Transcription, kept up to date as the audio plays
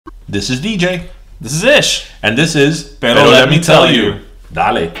This is DJ. This is Ish. And this is Pero Let Me Tell You.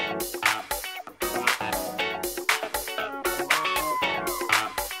 Dale.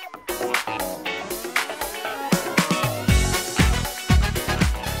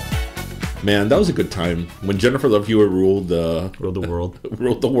 Man, that was a good time when Jennifer Love Hewitt ruled the world.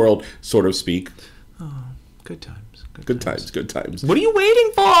 ruled the world, so to speak. Oh, good times. Good times. What are you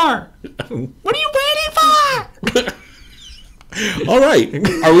waiting for? What are you waiting for? All right.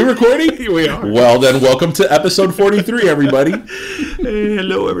 Are we recording? We are. Well, then, welcome to episode 43, everybody. Hey,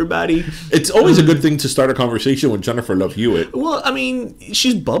 hello, everybody. It's always a good thing to start a conversation with Jennifer Love Hewitt. Well, I mean,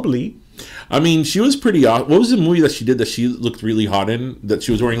 she's bubbly. I mean, she was pretty awesome. What was the movie that she did that she looked really hot in? That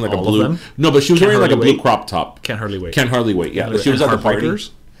she was wearing like All a of blue... them? No, but she was wearing like a blue crop top. Can't hardly wait. Can't hardly wait, yeah. She was at the party.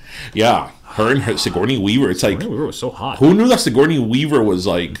 Yeah. Her and Sigourney Weaver. It's like... Sigourney Weaver was so hot. Who knew that Sigourney Weaver was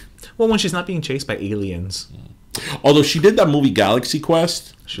like... Well, when she's not being chased by aliens. Although she did that movie Galaxy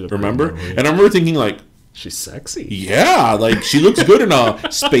Quest. Remember? And I remember thinking like... She's sexy. Yeah, like she looks good in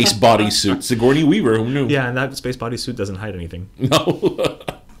a space bodysuit. Sigourney Weaver, who knew? Yeah, and that space bodysuit doesn't hide anything. No.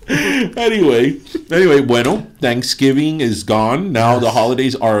 Anyway, bueno, Thanksgiving is gone. Now the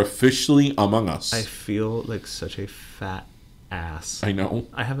holidays are officially among us. I feel like such a fat ass. I know.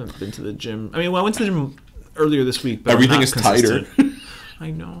 I haven't been to the gym. I mean, well, I went to the gym earlier this week, but everything is tighter.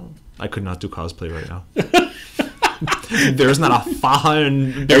 I know. I could not do cosplay right now. There's not a faja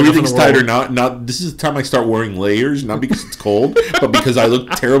in everything's tighter. Not this is the time I start wearing layers, not because it's cold, but because I look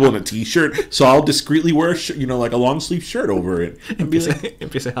terrible in a t-shirt. So I'll discreetly wear a like a long sleeve shirt over it. And be like,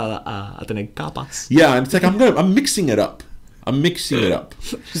 empieza a tener capas. Yeah, and it's like I'm mixing it up. You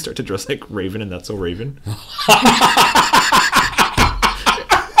start to dress like Raven, and that's so Raven.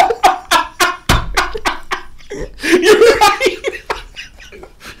 You're right.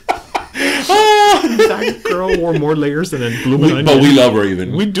 That girl wore more layers than a blooming onion. But we love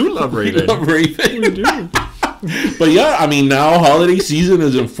Raven. We do love Raven. We love Raven. We do. But yeah, I mean, now holiday season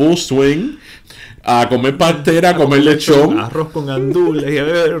is in full swing. Comer patera, comer lechón. Arroz con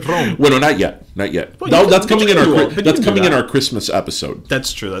gandules, ron. Bueno, not yet. Well, that's coming in our Christmas episode.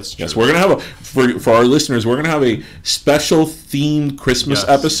 That's true. Yes, we're gonna have for our listeners, we're gonna have a special themed Christmas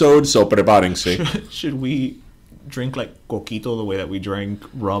episode. So prepárense. Should we drink like coquito the way that we drank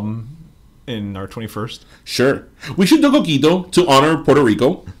rum in our 21st? Sure. We should do coquito to honor Puerto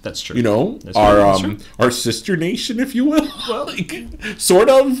Rico. That's true. You know, That's our sister nation, if you will. Well, like, sort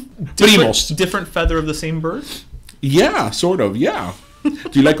of. Different feather of the same bird? Yeah, sort of, yeah.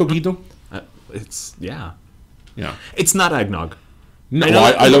 Do you like coquito? It's, yeah. Yeah. It's not eggnog. No,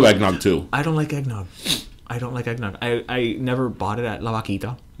 I love eggnog too. I don't like eggnog. I never bought it at La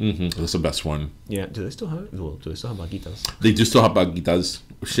Vaquita. Mm-hmm. That's the best one. Yeah. Do they still have it? Well, do they still have vaquitas? They do still have vaquitas.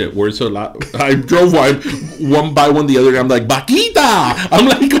 Shit, where's a lot? I drove one by one the other day. I'm like, vaquita! I'm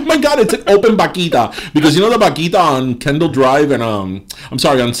like, oh my god, it's an open vaquita. Because you know the vaquita on Kendall Drive and on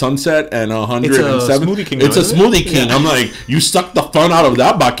Sunset and 107? It's a Smoothie King. It's a Smoothie King. Yeah. I'm like, you sucked the fun out of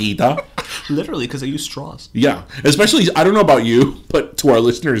that vaquita. Literally, because they use straws. Yeah. Especially, I don't know about you, but to our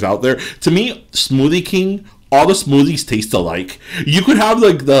listeners out there, to me, Smoothie King, all the smoothies taste alike. You could have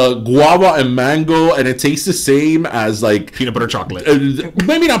like the guava and mango and it tastes the same as like peanut butter chocolate.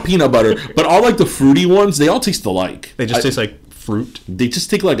 Maybe not peanut butter, but all like the fruity ones, they all taste alike. They just taste like fruit. They just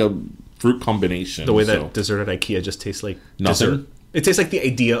take like a fruit combination. The way that dessert at IKEA just tastes like nothing. Dessert. It tastes like the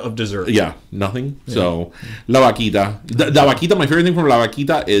idea of dessert. Yeah, nothing. Yeah. So, La Vaquita. The Vaquita, my favorite thing from La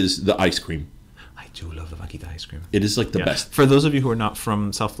Vaquita is the ice cream. I do love the Vaquita ice cream. It is like the best. For those of you who are not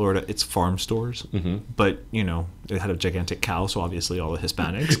from South Florida, it's farm stores. Mm-hmm. But, you know, it had a gigantic cow, so obviously all the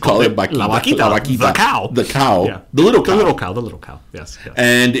Hispanics call it Vaquita. La Vaquita. La Vaquita. The cow. The cow. Yeah. The little cow. The little cow. Yes.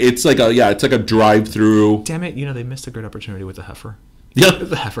 And it's like a drive-through. Damn it, you know, they missed a great opportunity with the heifer. Yeah,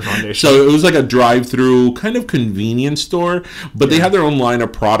 the Heifer Foundation. So it was like a drive-through kind of convenience store, but they had their own line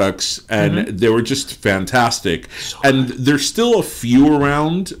of products, and they were just fantastic. So and there's still a few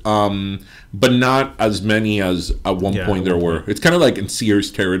around, but not as many as at one point there were. It's kind of like in Sears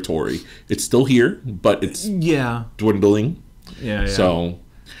territory. It's still here, but it's dwindling. Yeah. So.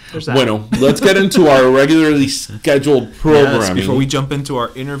 Bueno, let's get into our regularly scheduled programming. Yes, before we jump into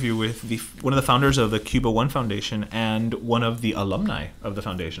our interview with one of the founders of the CubaOne Foundation and one of the alumni of the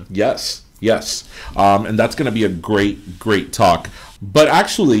foundation. Yes. And that's going to be a great talk. But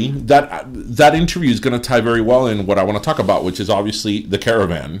actually, that interview is going to tie very well in what I want to talk about, which is obviously the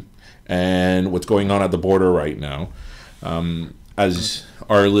caravan and what's going on at the border right now. As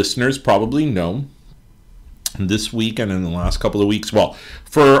our listeners probably know, this week and in the last couple of weeks, well,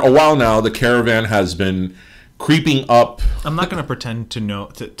 for a while now, the caravan has been creeping up. I'm not going to pretend to know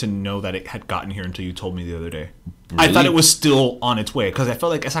that it had gotten here until you told me the other day. Really? I thought it was still on its way because I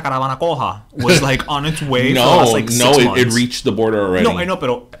felt like esa caravana coja was like on its way. No, for the last, like, 6 months. it reached the border already. No, I know,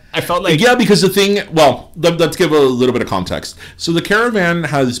 but I felt like yeah, because the thing. Well, let's give a little bit of context. So the caravan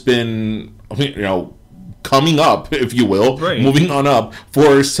has been, coming up, if you will, right. moving on up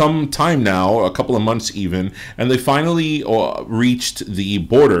for some time now, a couple of months even, and they finally reached the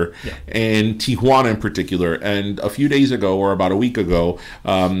border in Tijuana in particular. And a few days ago, or about a week ago,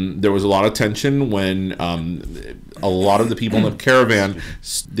 there was a lot of tension when a lot of the people in the caravan,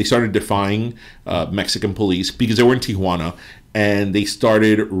 they started defying Mexican police because they were in Tijuana, and they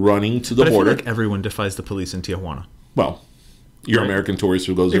started running to the border. I feel like everyone defies the police in Tijuana. Well, you're American tourist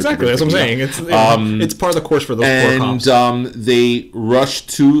who goes there. Exactly, that's what I'm saying. It's part of the course for those poor cops. And they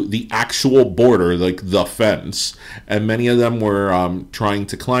rushed to the actual border, like the fence, and many of them were trying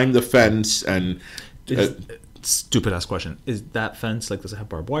to climb the fence. And stupid ass question: is that fence like? Does it have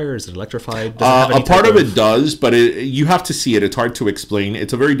barbed wire? Is it electrified? Does it have any a part of it does, but you have to see it. It's hard to explain.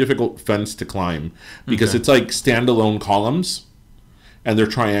 It's a very difficult fence to climb because it's like standalone columns. And they're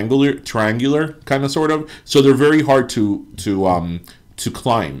triangular kind of sort of. So they're very hard to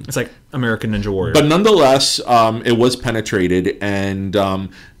climb. It's like American Ninja Warrior. But nonetheless, it was penetrated, and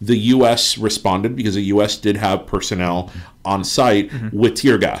the U.S. responded because the U.S. did have personnel on site with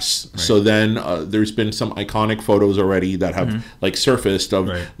tear gas. Right. So then there's been some iconic photos already that have like surfaced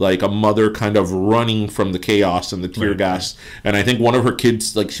of like a mother kind of running from the chaos and the tear gas. And I think one of her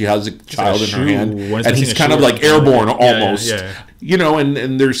kids, like she has a child in her hand, and he's kind of like airborne almost. Yeah.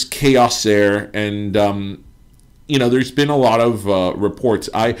 And there's chaos there, and there's been a lot of reports.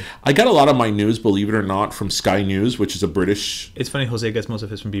 I got a lot of my news, believe it or not, from Sky News, which is a British. It's funny, Jose gets most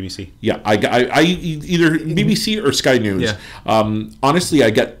of his from BBC. Yeah, I either BBC or Sky News. Yeah. Honestly, I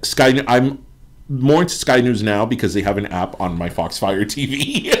get Sky. I'm more into Sky News now because they have an app on my Foxfire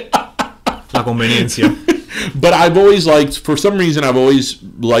TV. La conveniencia. But I've always liked, for some reason, I've always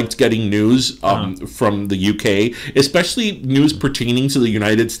liked getting news from the UK, especially news pertaining to the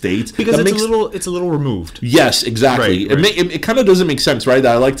United States. Because it's a little removed. Yes, exactly. Right. It kind of doesn't make sense, right?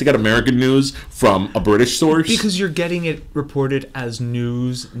 That I like to get American news from a British source. Because you're getting it reported as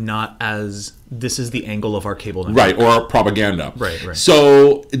news, not as this is the angle of our cable network. Right, or propaganda. Right.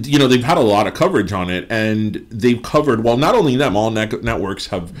 So, they've had a lot of coverage on it, and they've covered, well, not only them, all networks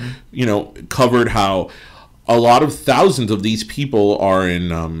have, covered how a lot of thousands of these people are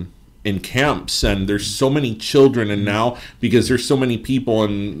in camps, and there's so many children, and now because there's so many people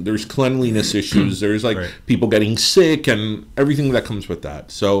and there's cleanliness issues, there's people getting sick and everything that comes with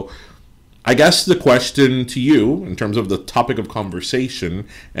that. So I guess the question to you, in terms of the topic of conversation,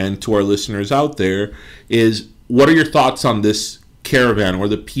 and to our listeners out there, is what are your thoughts on this caravan or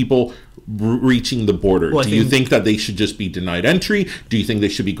the people reaching the border? Do you think that they should just be denied entry? Do you think they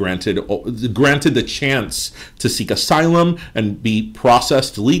should be granted the chance to seek asylum and be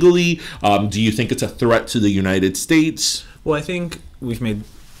processed legally? Do you think it's a threat to the United States? Well, I think we've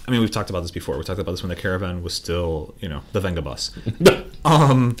talked about this before. We talked about this when the caravan was still, the Venga bus.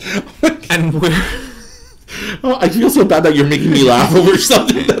 And we're... Oh, I feel so bad that you're making me laugh over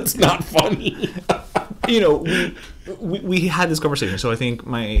something that's not funny. We had this conversation, so I think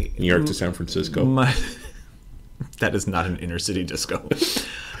New York to San Francisco. That is not an inner city disco.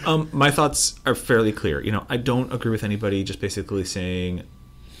 My thoughts are fairly clear. I don't agree with anybody just basically saying,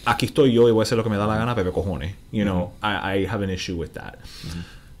 aquí estoy yo y voy a hacer lo que me da la gana, bebe cojones. I have an issue with that.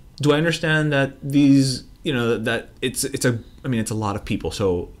 Do I understand that these, that it's a lot of people,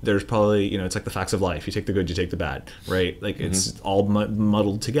 so there's probably, it's like the facts of life. You take the good, you take the bad, right? Like it's all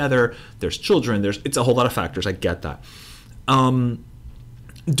muddled together. There's children, it's a whole lot of factors. I get that.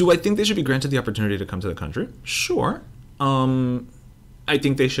 Do I think they should be granted the opportunity to come to the country? Sure. I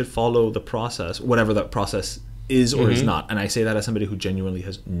think they should follow the process, whatever that process is or is not. And I say that as somebody who genuinely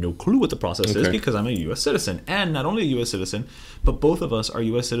has no clue what the process is, because I'm a U.S. citizen. And not only a U.S. citizen, but both of us are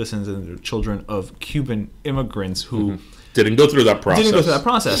U.S. citizens and they're children of Cuban immigrants who... Didn't go through that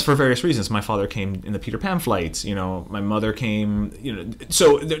process. For various reasons. My father came in the Peter Pan flights. My mother came...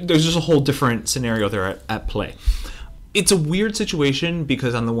 So there's just a whole different scenario there at play. It's a weird situation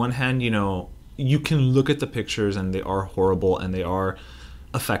because on the one hand, you can look at the pictures and they are horrible and they are...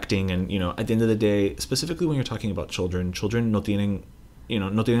 affecting, and at the end of the day, specifically when you're talking about children no tienen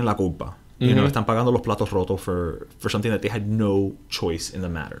la culpa. Están pagando los platos rotos for something that they had no choice in the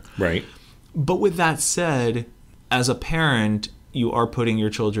matter. Right. But with that said, as a parent, you are putting your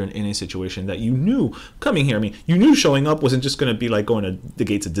children in a situation that you knew coming here. You knew showing up wasn't just going to be like going to the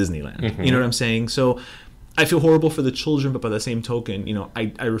gates of Disneyland. You know what I'm saying? So I feel horrible for the children, but by the same token,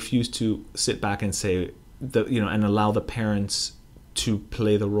 I refuse to sit back and say, and allow the parents to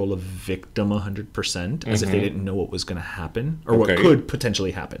play the role of victim 100%, as if they didn't know what was going to happen or what could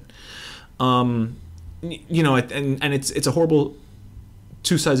potentially happen. And it's a horrible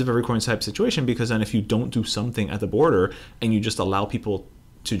two sides of every coin type situation, because then if you don't do something at the border and you just allow people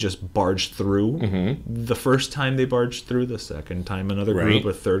to just barge through, the first time they barge through, the second time another group,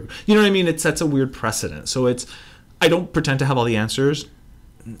 a third, you know what I mean? It sets a weird precedent. So I don't pretend to have all the answers.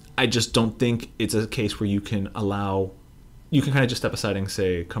 I just don't think it's a case where you can kind of just step aside and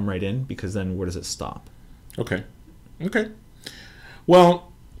say, come right in, because then where does it stop? Okay.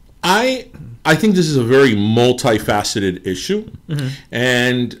 Well, I think this is a very multifaceted issue,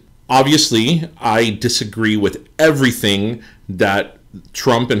 and obviously I disagree with everything that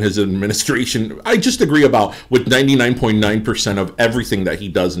Trump and his administration, I just agree with 99.9% of everything that he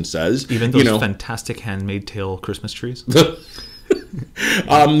does and says. Even those fantastic handmade tail Christmas trees. So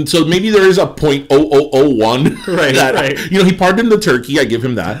maybe there is a 0.0001 that he pardoned the turkey. I give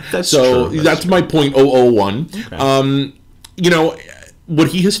him that. That's my 0.001. Okay. What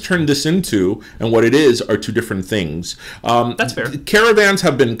he has turned this into and what it is are two different things. That's fair. Caravans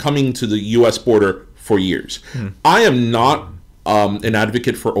have been coming to the U.S. border for years. I am not an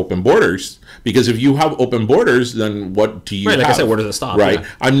advocate for open borders, because if you have open borders, then what do you have? Like I said, where does it stop? Right. Yeah.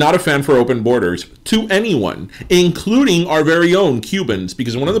 I'm not a fan for open borders to anyone, including our very own Cubans,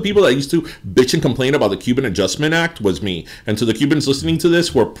 because one of the people that used to bitch and complain about the Cuban Adjustment Act was me. And to the Cubans listening to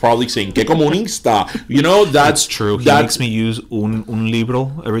this, we're probably saying, "Que comunista." That's true. He makes me use un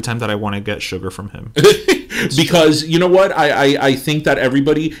libro every time that I want to get sugar from him. Because you know what? I think that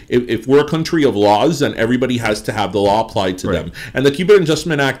everybody, if we're a country of laws, then everybody has to have the law applied to them. And the Cuban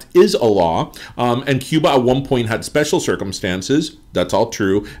Adjustment Act is a law. And Cuba at one point had special circumstances. That's all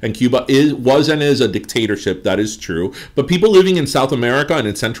true. And Cuba was and is a dictatorship. That is true. But people living in South America and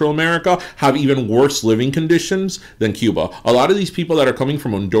in Central America have even worse living conditions than Cuba. A lot of these people that are coming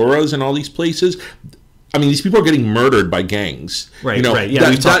from Honduras and all these places, I mean, these people are getting murdered by gangs. Right. Yeah,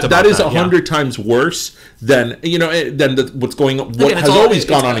 that is 100 times worse than what's going on. What has always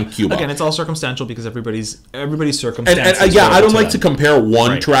gone on in Cuba. Again, it's all circumstantial, because everybody's circumstances. And I don't like to compare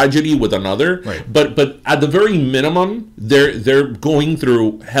one tragedy with another. Right. But at the very minimum, they're going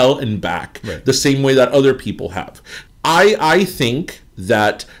through hell and back the same way that other people have. I think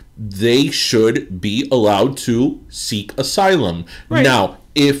that they should be allowed to seek asylum. Right. Now,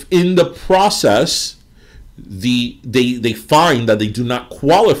 if in the process they find that they do not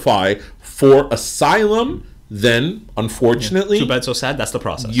qualify for asylum, then unfortunately, too bad, so sad. That's the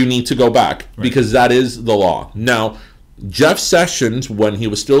process. You need to go back, because that is the law. Now, Jeff Sessions, when he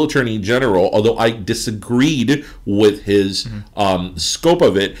was still Attorney General, although I disagreed with his scope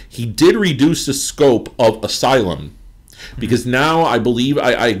of it, he did reduce the scope of asylum. Because now I believe,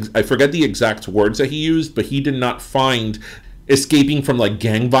 I forget the exact words that he used, but he did not find escaping from like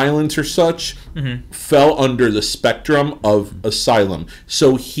gang violence or such fell under the spectrum of asylum.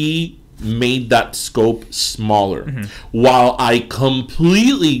 So he made that scope smaller. While I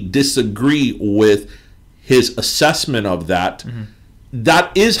completely disagree with his assessment of that,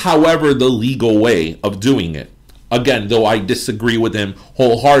 that is, however, the legal way of doing it. Again, though I disagree with him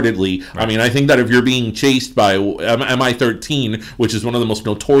wholeheartedly. Right. I mean, I think that if you're being chased by MI-13, which is one of the most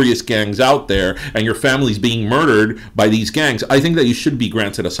notorious gangs out there, and your family's being murdered by these gangs, I think that you should be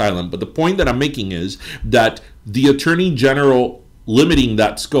granted asylum. But the point that I'm making is that the Attorney General limiting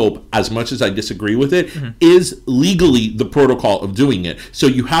that scope, as much as I disagree with it, is legally the protocol of doing it. So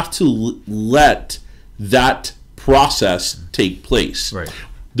you have to let that process take place. Right.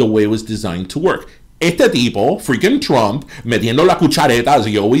 The way it was designed to work. Este tipo, freaking Trump, metiendo la cuchareta as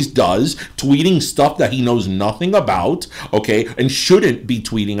he always does, tweeting stuff that he knows nothing about, okay, and shouldn't be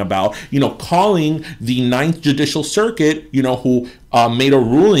tweeting about, calling the Ninth Judicial Circuit, who made a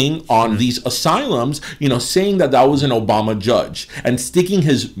ruling on these asylums, saying that was an Obama judge, and sticking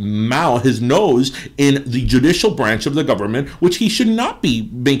his nose in the judicial branch of the government, which he should not be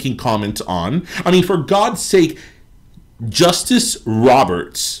making comments on. I mean, for God's sake, Justice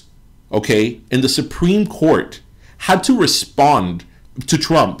Roberts, okay, in the Supreme Court, had to respond to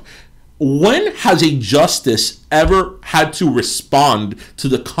Trump. When has a justice ever had to respond to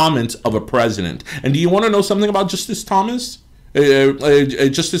the comments of a president? And do you want to know something about Justice Thomas?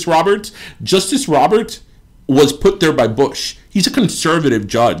 Justice Roberts? Justice Roberts was put there by Bush. He's a conservative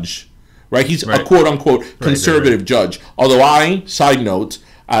judge, right? He's a quote-unquote conservative judge. Although I, side note,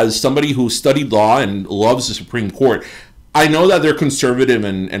 as somebody who studied law and loves the Supreme Court, I know that they're conservative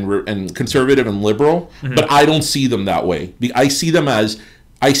and conservative and liberal, but I don't see them that way. I see them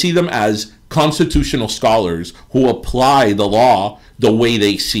as constitutional scholars who apply the law the way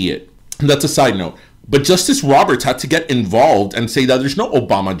they see it. And that's a side note. But Justice Roberts had to get involved and say that there's no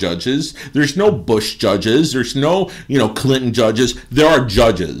Obama judges, there's no Bush judges, there's no, Clinton judges. There are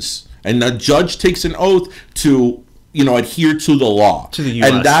judges. And the judge takes an oath to, adhere to the law. To the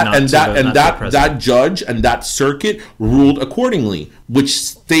US, that judge and that circuit ruled accordingly, which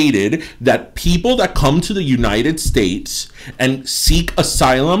stated that people that come to the United States and seek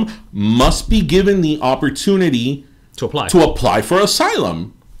asylum must be given the opportunity to apply for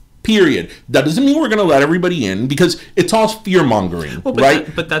asylum. Period. That doesn't mean we're going to let everybody in, because it's all fear mongering, right?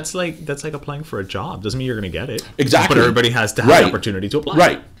 But that's like applying for a job. Doesn't mean you're going to get it. Exactly. But everybody has to have the opportunity to apply.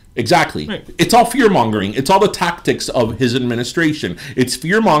 Right. Exactly. Right. It's all fear mongering. It's all the tactics of his administration. It's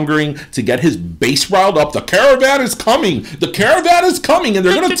fear mongering to get his base riled up. The caravan is coming. The caravan is coming, and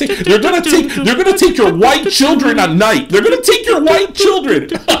they're gonna take your white children at night. They're gonna take your white children.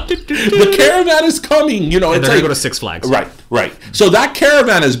 The caravan is coming. And they're gonna go to Six Flags. Right. So that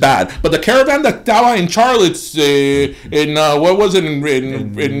caravan is bad, but the caravan that estaba in Charlotte's in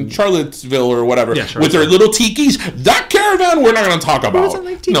Charlottesville or whatever, with their little tikis, that caravan we're not gonna talk about.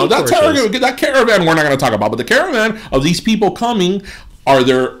 No, that caravan we're not going to talk about. But the caravan of these people coming, are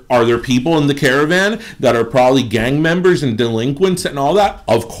there people in the caravan that are probably gang members and delinquents and all that?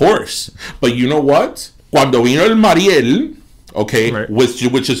 Of course. But you know what? Cuando vino el Mariel, okay, right,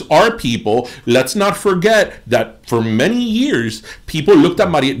 which is our people, let's not forget that for many years, people looked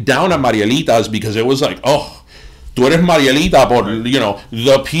at down at Marielitas because it was like, oh, tú eres Marielita por,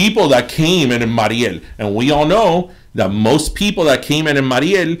 the people that came in Mariel. And we all know that most people that came in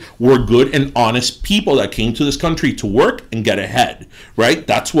Mariel were good and honest people that came to this country to work and get ahead, right?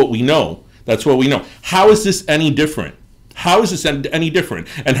 That's what we know. How is this any different?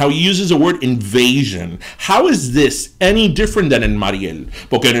 And how he uses the word invasion. How is this any different than in Mariel?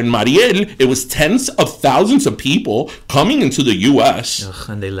 Because in Mariel, it was tens of thousands of people coming into the U.S.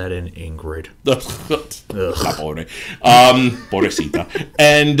 And they let in Ingrid. La pobre. Pobrecita.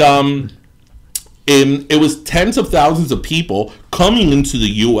 And it was tens of thousands of people coming into the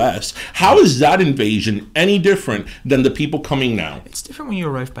U.S. How is that invasion any different than the people coming now? It's different when you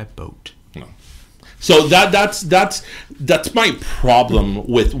arrive by boat. No. So that's my problem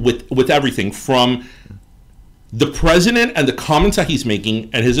with everything, from the president and the comments that he's making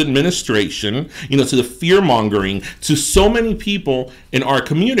and his administration, to the fear mongering, to so many people in our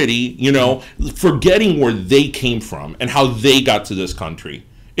community, forgetting where they came from and how they got to this country.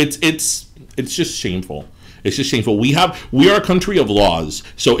 It's just shameful. It's just shameful. We are a country of laws.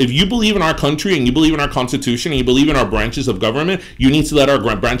 So if you believe in our country and you believe in our Constitution and you believe in our branches of government, you need to let our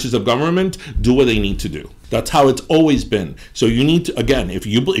branches of government do what they need to do. That's how it's always been. So you need to, again, if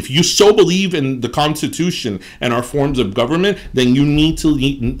you so believe in the Constitution and our forms of government, then you need to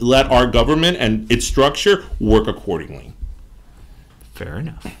let our government and its structure work accordingly. Fair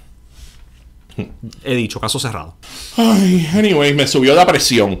enough. He dicho, caso cerrado. Ay, anyway, me subió la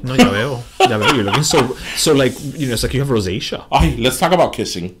presión. No, ya veo. You're looking so like, it's like you have rosacea. Ay, let's talk about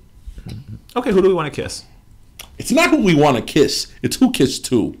kissing. Okay, who do we want to kiss? It's not who we want to kiss. It's who kissed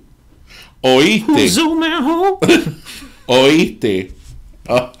who. Oíste. Oíste.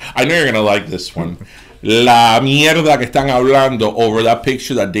 I know you're going to like this one. La mierda que están hablando over that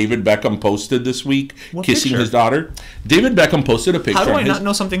picture that David Beckham posted this week, kissing his daughter. David Beckham posted a picture. How do I not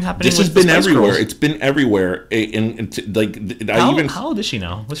know something happening? This has been everywhere. It's been everywhere. How old is she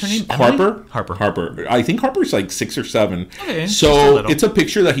now? What's her name? Harper. Harper. Harper. I think Harper's like 6 or 7. Okay. So it's a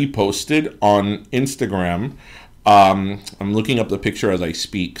picture that he posted on Instagram. I'm looking up the picture as I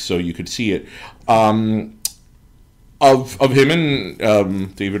speak, so you could see it. Of him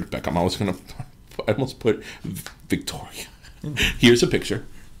and David Beckham. I almost put Victoria. Here's a picture.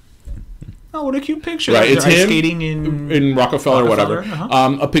 Oh, what a cute picture! Right, it's him skating in Rockefeller or whatever.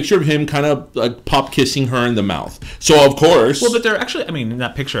 Uh-huh. A picture of him kind of like pop kissing her in the mouth. So of course, well, but they're actually, in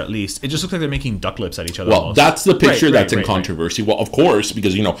that picture at least, it just looks like they're making duck lips at each other. Well, almost. That's the picture that's in controversy. Right. Well, of course,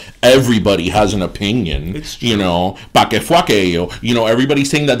 because everybody has an opinion. It's true. Pa que fue aquello. Everybody's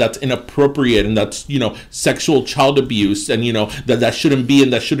saying that that's inappropriate and that's sexual child abuse and that shouldn't be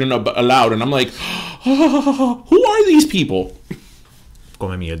and that shouldn't be allowed. And I'm like, who are these people?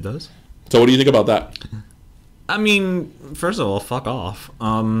 Come mierdas. So what do you think about that? First of all, fuck off.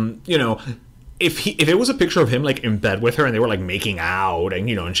 If it was a picture of him like in bed with her and they were like making out and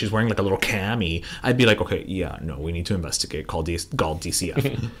and she's wearing like a little cami, I'd be like, okay, yeah, no, we need to investigate. Call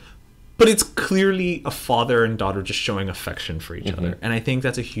DCF. But it's clearly a father and daughter just showing affection for each other, and I think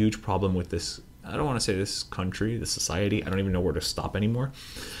that's a huge problem with this. I don't want to say this country, this society. I don't even know where to stop anymore.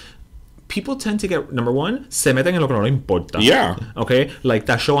 people tend to get, number one, se meten en lo que no le importa. Yeah. Okay? Like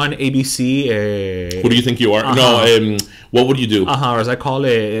that show on ABC. Who do you think you are? No, what would you do? Or as I call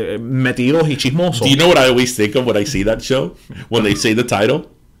it, metidos y chismosos. Do you know what I always think of when I see that show? When they say the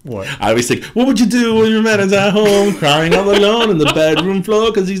title? What? I always think, what would you do when your man is at home crying all alone on the bedroom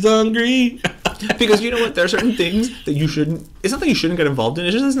floor because he's hungry? Because you know what? There are certain things that you shouldn't... It's not that you shouldn't get involved in.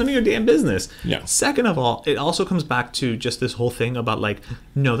 It's just none of your damn business. Yeah. Second of all, it also comes back to just this whole thing about like,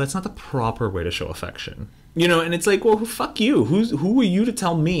 no, that's not the proper way to show affection. You know, and it's like, well, fuck you. Who are you to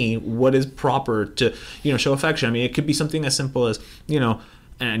tell me what is proper to, show affection? I mean, it could be something as simple as,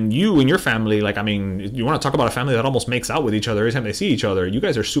 and you and your family, like, I mean, you want to talk about a family that almost makes out with each other every time they see each other. You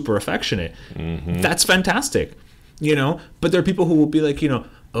guys are super affectionate. Mm-hmm. That's fantastic. But there are people who will be like,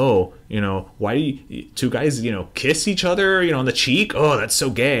 why do you, two guys, kiss each other, on the cheek? Oh, that's so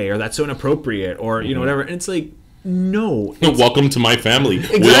gay, or that's so inappropriate, or, whatever. And it's like, no. Welcome to my family.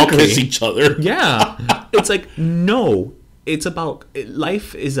 Exactly. We all kiss each other. Yeah. It's like, no. It's about,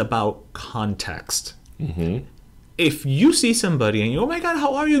 life is about context. Mm-hmm. If you see somebody and you, oh my God,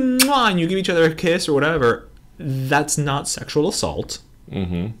 how are you? And you give each other a kiss or whatever, that's not sexual assault,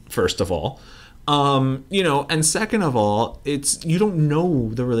 first of all. And second of all, it's, you don't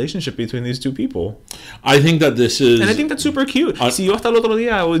know the relationship between these two people. I think that this is, and I think that's super cute. Si yo hasta el otro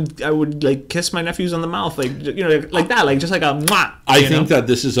día, I would like kiss my nephews on the mouth, like like that, like just like a mwah. I think that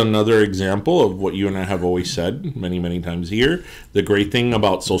this is another example of what you and I have always said many, many times here. The great thing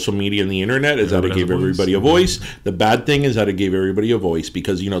about social media and the internet is that it gave everybody a voice. The bad thing is that it gave everybody a voice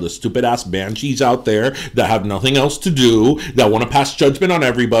because the stupid ass banshees out there that have nothing else to do, that want to pass judgment on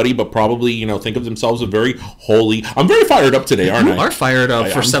everybody, but probably think of themselves as very holy. I'm very fired up today, aren't I? You are fired up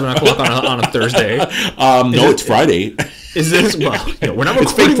for 7 o'clock on a Thursday. No, it's Friday. Is this, well, we're not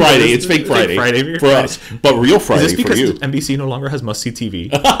It's fake Friday. It's fake Friday for us, but real Friday is this for you. Because NBC no longer has must-see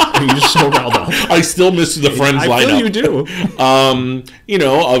TV? Are you just so riled up? I still miss the Friends lineup. I feel you do.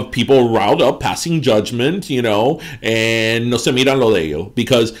 Of people riled up, passing judgment, and no se miran lo de ello,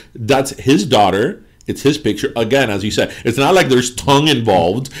 because that's his daughter. It's his picture. Again, as you said, it's not like there's tongue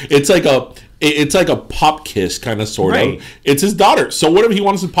involved. It's like a pop kiss kind of sort of. It's his daughter. So what if he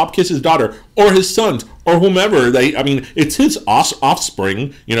wants to pop kiss his daughter or his sons or whomever? It's his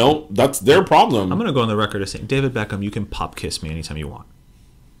offspring. That's their problem. I'm going to go on the record as saying, David Beckham, you can pop kiss me anytime you want.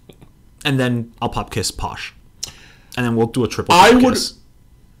 And then I'll pop kiss Posh. And then we'll do a triple kiss.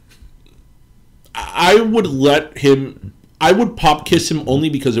 I would let him... I would pop kiss him only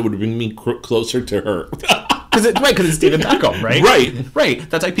because it would bring me closer to her. Because it's David Beckham, right? Right.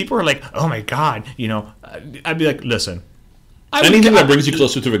 That's like people are like, oh my God, I'd be like, listen. Anything that brings you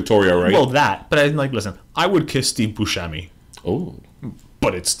closer to Victoria, right? Well, that. But I'm like, listen, I would kiss Steve Buscemi. Oh.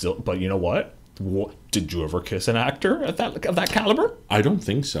 But you know what? Did you ever kiss an actor of that caliber? I don't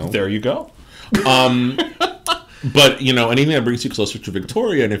think so. There you go. But anything that brings you closer to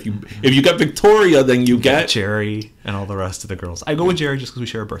Victoria, and if you get Victoria, then you get Jerry and all the rest of the girls. I go with Jerry just because we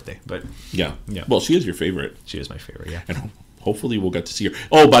share a birthday. But yeah. Well, she is your favorite. She is my favorite. Yeah. And hopefully we'll get to see her.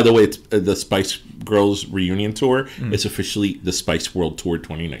 Oh, by the way, it's the Spice Girls reunion tour. It's officially the Spice World Tour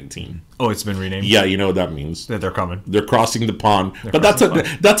 2019. Oh, it's been renamed. Yeah, you know what that means. That they're coming. They're crossing the pond. But that's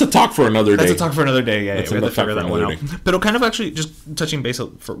a talk for another day. That's a talk for another day. Yeah, we have to figure that one out. Day. But kind of actually just touching base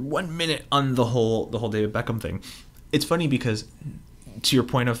for 1 minute on the whole David Beckham thing. It's funny because, to your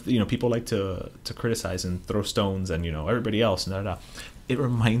point of people like to criticize and throw stones and everybody else and it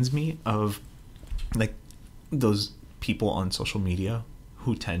reminds me of like those people on social media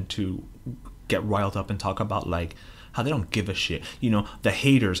who tend to get riled up and talk about like how they don't give a shit, the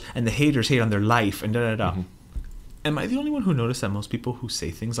haters and the haters hate on their life and Mm-hmm. Am I the only one who noticed that most people who say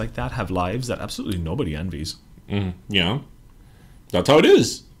things like that have lives that absolutely nobody envies? Yeah, that's how it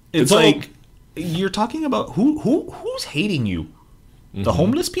is. It's like. You're talking about who's hating you? Mm-hmm. The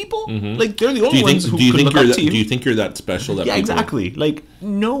homeless people? Mm-hmm. Like they're the only ones who could look up to you. Do you think you're that special? That exactly. Like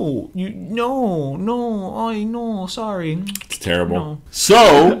no, sorry. It's terrible. No.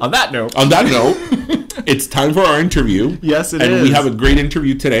 So on that note, it's time for our interview. Yes, it is. And we have a great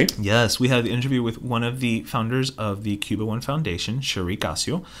interview today. Yes, we have the interview with one of the founders of the CubaOne Foundation, Cherie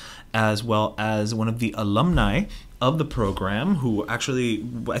Casio, as well as one of the alumni of the program, who actually,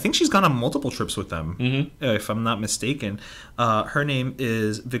 I think she's gone on multiple trips with them, if I'm not mistaken. Her name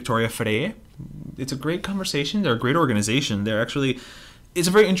is Victoria Freire. It's a great conversation. They're a great organization. It's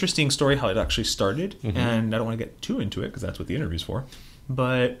a very interesting story how it actually started, and I don't want to get too into it because that's what the interview's for,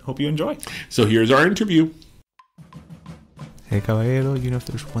 but hope you enjoy. So here's our interview. Hey, caballero, you know, if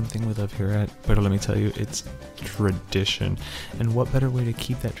there's one thing we love here at, but let me tell you, it's tradition. And what better way to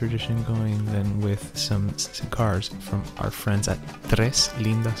keep that tradition going than with some cigars from our friends at Tres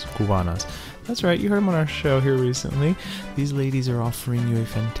Lindas Cubanas. That's right, you heard them on our show here recently. These ladies are offering you a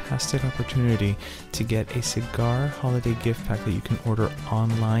fantastic opportunity to get a cigar holiday gift pack that you can order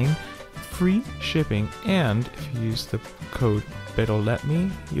online, free shipping, and if you use the code Pero Let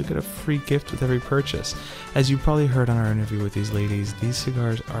Me, you get a free gift with every purchase. As you probably heard on our interview with these ladies, these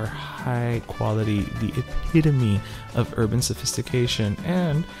cigars are high quality, the epitome of urban sophistication,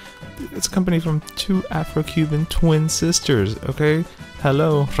 and it's a company from two Afro-Cuban twin sisters, okay?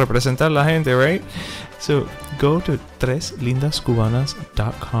 Hello, representar la gente, right? So go to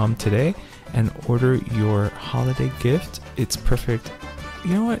treslindascubanas.com today and order your holiday gift. It's perfect.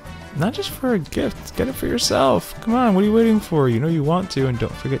 You know what? Not just for a gift, get it for yourself. Come on, what are you waiting for? You know you want to, and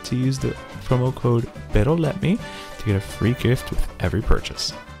don't forget to use the promo code BETOLETME to get a free gift with every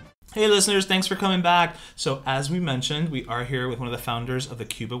purchase. Hey listeners, thanks for coming back. So as we mentioned, we are here with one of the founders of the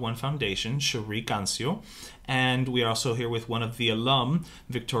CubaOne Foundation, Cherie Cancio, and we are also here with one of the alum,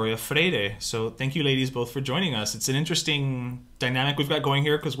 Victoria Freire. So thank you ladies both for joining us. It's an interesting dynamic we've got going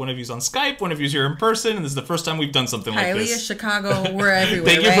here because one of you's on Skype, one of you's here in person, and this is the first time we've done something like this. Hialeah, Chicago, we're everywhere.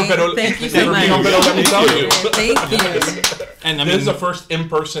 Thank you right? for Thank you so much. let me tell you. Thank you. And I mean, this is the first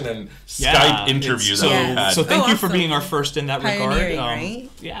in-person and Skype interview that we've had. So thank you for being our first in that Pioneering, regard. right?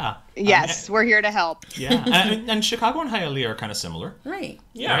 Yeah. Yes, we're here to help. Yeah. And Chicago and Hialeah are kind of similar. Right.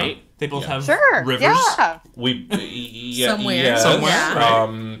 Yeah. Right? They both have Sure. rivers. Yeah. Somewhere. Yes. Somewhere, Yeah.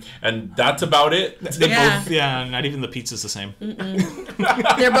 right? And that's about it. They Yeah. both, not even the pizza's the same.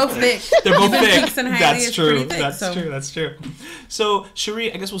 They're both thick. They're both Even thick. Peaks and Hialeah That's is true. pretty thick, That's so. true. That's true. So,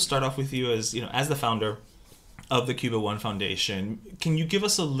 Cherie, I guess we'll start off with you as as the founder of the CubaOne Foundation. Can you give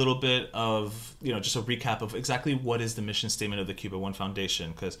us a little bit of just a recap of exactly what is the mission statement of the CubaOne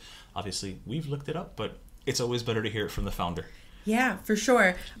Foundation? Because obviously we've looked it up, but it's always better to hear it from the founder. Yeah, for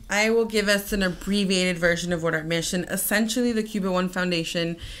sure. I will give us an abbreviated version of what our mission. Essentially, the CubaOne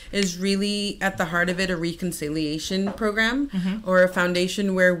Foundation is really at the heart of it a reconciliation program or a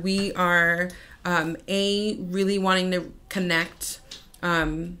foundation where we are really wanting to connect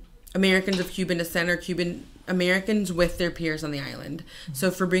Americans of Cuban descent or Cuban Americans with their peers on the island. So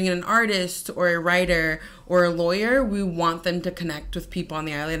if we're bringing an artist or a writer or a lawyer, we want them to connect with people on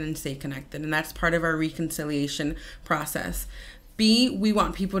the island and stay connected. And that's part of our reconciliation process. B, we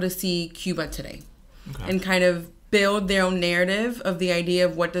want people to see Cuba today and kind of build their own narrative of the idea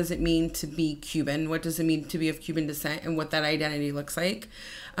of what does it mean to be Cuban, what does it mean to be of Cuban descent, and what that identity looks like.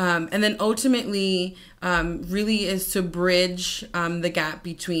 And then ultimately really is to bridge the gap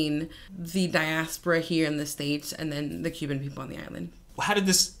between the diaspora here in the States and then the Cuban people on the island. How did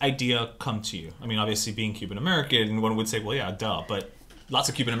this idea come to you? I mean, obviously being Cuban American, one would say, well, yeah, duh, but lots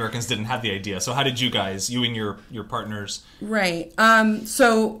of Cuban Americans didn't have the idea. So how did you and your partners? Right.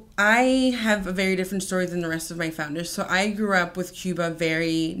 So I have a very different story than the rest of my founders. So I grew up with Cuba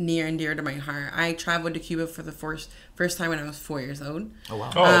very near and dear to my heart. I traveled to Cuba for the first time when I was 4 years old. Oh,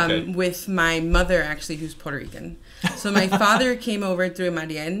 wow. Okay. With my mother, actually, who's Puerto Rican. So my father came over through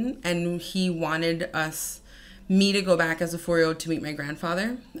Marien, and he wanted me to go back as a 4-year-old to meet my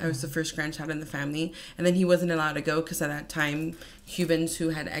grandfather. I was the first grandchild in the family. And then he wasn't allowed to go because at that time, Cubans who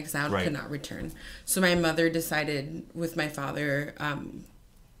had exiled could not return. So my mother decided with my father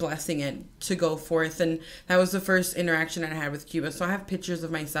blessing it to go forth, and that was the first interaction I had with Cuba. So I have pictures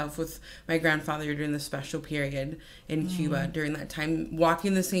of myself with my grandfather during the special period in Cuba during that time,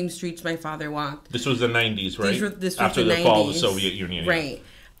 walking the same streets my father walked. This was the 90s, right? This was after the fall of the Soviet Union. Right.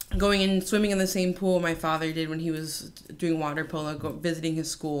 Going and swimming in the same pool my father did when he was doing water polo, visiting his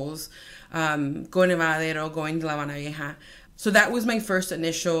schools, going to Varadero, going to La Habana Vieja. So that was my first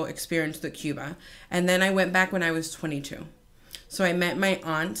initial experience with Cuba. And then I went back when I was 22. So I met my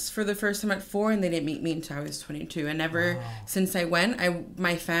aunts for the first time at 4, and they didn't meet me until I was 22. And ever since I went,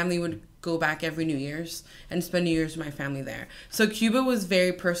 my family would go back every New Year's and spend New Year's with my family there. So Cuba was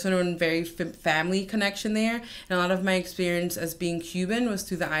very personal and very family connection there. And a lot of my experience as being Cuban was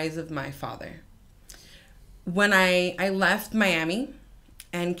through the eyes of my father. When I left Miami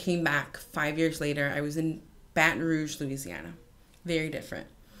and came back 5 years later, I was in Baton Rouge, Louisiana. Very different.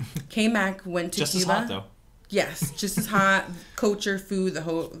 Came back, went to just Cuba. Just as hot, though. Yes, just as hot, culture, food, the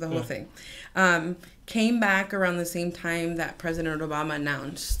whole thing. Came back around the same time that President Obama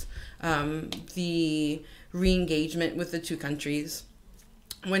announced the re-engagement with the two countries.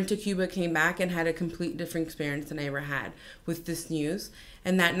 Went to Cuba, came back, and had a complete different experience than I ever had with this news.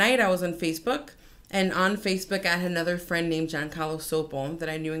 And that night I was on Facebook, and on Facebook I had another friend named Giancarlo Sopo that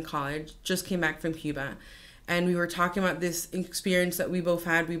I knew in college, just came back from Cuba. and we were talking about this experience that we both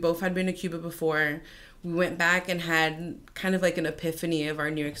had. We both had been to Cuba before. We went back and had kind of like an epiphany of our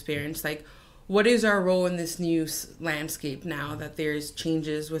new experience. Like, what is our role in this new landscape now that there's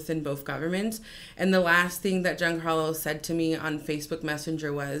changes within both governments? And the last thing that Giancarlo said to me on Facebook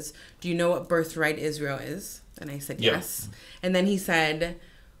Messenger was, do you know what birthright Israel is? And I said, yes. And then he said,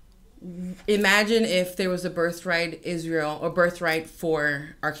 imagine if there was a birthright Israel or birthright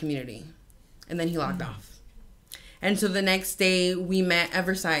for our community. And then he logged off. And so the next day we met at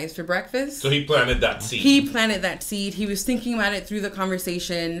Versailles for breakfast. So he planted that seed. He was thinking about it through the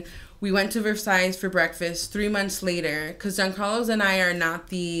conversation. We went to Versailles for breakfast 3 months later, because Giancarlo's and I are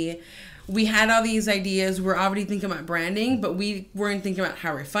not we had all these ideas. We're already thinking about branding, but we weren't thinking about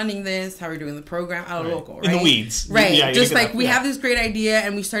how we're funding this, how we're doing the program, local, right? In the weeds. Right. Yeah, just like we have this great idea,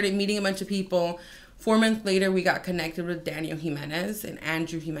 and we started meeting a bunch of people. 4 months later, we got connected with Daniel Jimenez and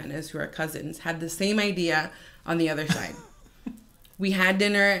Andrew Jimenez, who are cousins, had the same idea on the other side. We had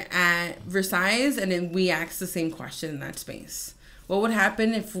dinner at Versailles, and then we asked the same question in that space. What would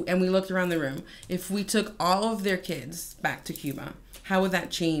happen if, and we looked around the room, if we took all of their kids back to Cuba? How would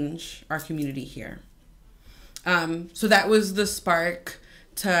that change our community here? So that was the spark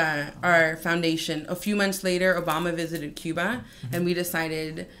to our foundation. A few months later, Obama visited Cuba, and we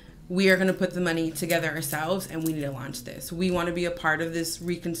decided we are going to put the money together ourselves, and we need to launch this. We want to be a part of this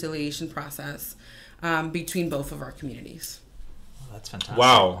reconciliation process between both of our communities. That's fantastic.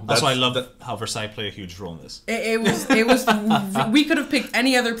 Wow. That's why I love how Versailles played a huge role in this. It was we could have picked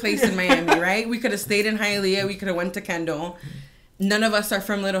any other place in Miami, right? We could have stayed in Hialeah. We could have went to Kendall. None of us are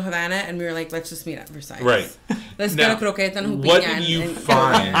from Little Havana, and we were like, let's just meet at Versailles. Right. Let's get a croqueta and what did you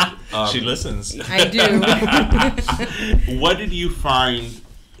find? She listens. I do. What did you find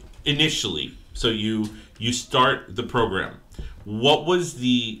initially? So you start the program. What was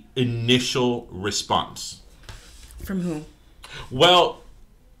the initial response? From who? Well,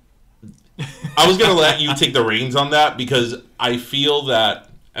 I was going to let you take the reins on that, because I feel that,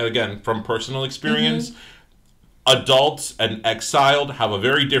 and again, from personal experience, adults and exiled have a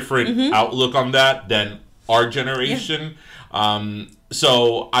very different outlook on that than our generation. Yeah.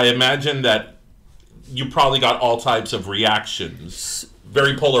 So I imagine that you probably got all types of reactions.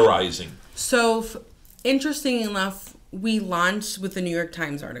 Very polarizing. So, interesting enough, we launched with the New York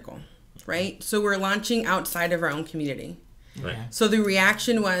Times article, right? So we're launching outside of our own community. Right. So the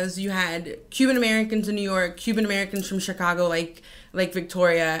reaction was, you had Cuban Americans in New York, Cuban Americans from Chicago, like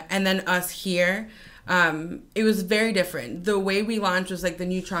Victoria, and then us here. It was very different. The way we launched was like the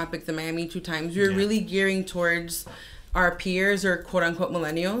New Tropic, the Miami 2 Times. We were really gearing towards our peers, or quote unquote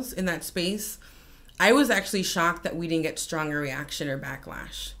millennials in that space. I was actually shocked that we didn't get stronger reaction or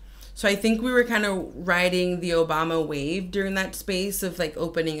backlash. So I think we were kind of riding the Obama wave during that space of like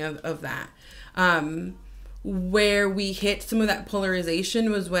opening of that. Where we hit some of that polarization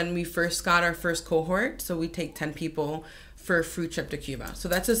was when we first got our first cohort. So we take 10 people for a fruit trip to Cuba. So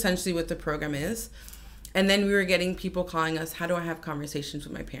that's essentially what the program is. And then we were getting people calling us, how do I have conversations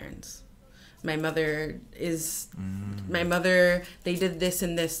with my parents? My mother, they did this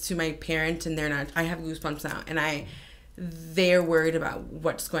and this to my parent, and they're not, I have goosebumps now. And they're worried about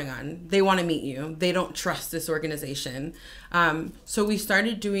what's going on. They want to meet you. They don't trust this organization. So we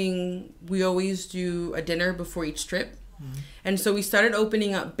started we always do a dinner before each trip. And so we started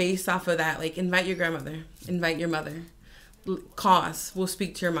opening up based off of that, like invite your grandmother, invite your mother, call us, we'll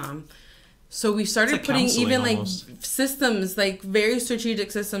speak to your mom. So we started putting even like systems, like very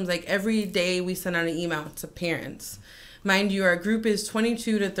strategic systems, like every day we send out an email to parents. Mind you, our group is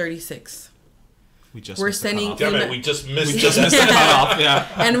 22 to 36. We're sending we just missed the cutoff. Yeah.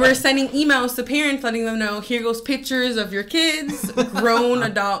 And we're sending emails to parents letting them know, here goes pictures of your kids, grown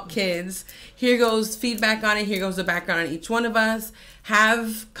adult kids. Here goes feedback on it. Here goes the background on each one of us.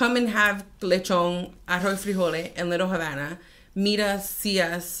 Come and have lechon, arroz frijole in Little Havana. Meet us, see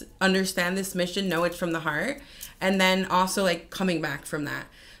us, understand this mission, know it's from the heart. And then also like coming back from that.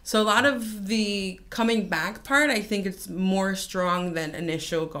 So a lot of the coming back part, I think it's more strong than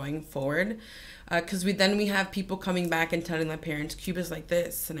initial going forward. Because we have people coming back and telling their parents, Cuba's like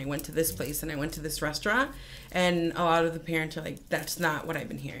this, and I went to this place, and I went to this restaurant, and a lot of the parents are like, that's not what I've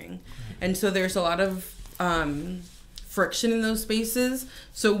been hearing. And so there's a lot of friction in those spaces.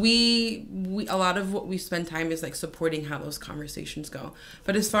 So we a lot of what we spend time is like supporting how those conversations go.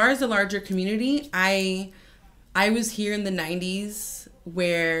 But as far as the larger community, I was here in the 90s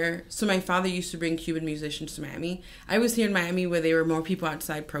so my father used to bring Cuban musicians to Miami. I was here in Miami where there were more people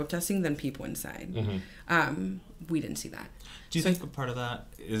outside protesting than people inside. We didn't see that. Do you think a part of that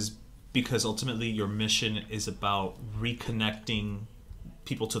is because ultimately your mission is about reconnecting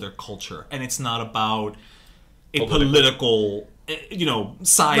people to their culture, and it's not about a political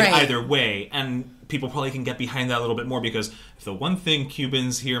side Right. either way, and people probably can get behind that a little bit more, because if the one thing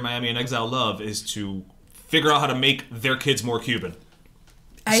Cubans here in Miami and exile love is to figure out how to make their kids more Cuban.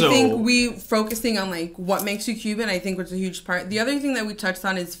 I think we focusing on like what makes you Cuban, I think was a huge part. The other thing that we touched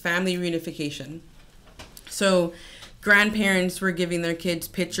on is family reunification. So grandparents were giving their kids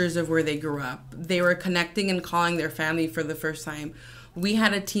pictures of where they grew up. They were connecting and calling their family for the first time. We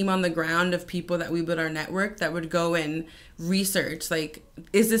had a team on the ground of people that we built our network that would go and research, like,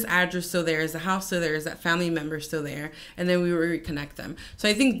 is this address still there? Is the house still there? Is that family member still there? And then we would reconnect them. So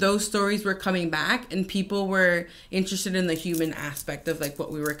I think those stories were coming back, and people were interested in the human aspect of like what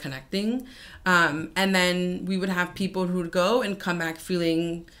we were connecting. And then we would have people who would go and come back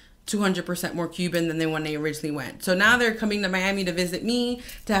feeling 200% more Cuban than they when they originally went. So now they're coming to Miami to visit me,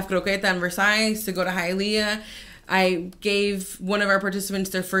 to have croqueta in Versailles, to go to Hialeah. I gave one of our participants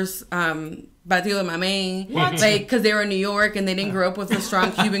their first batido de mamey, like, because they were in New York and they didn't grow up with a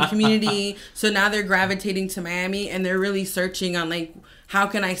strong Cuban community. So now they're gravitating to Miami, and they're really searching on like, how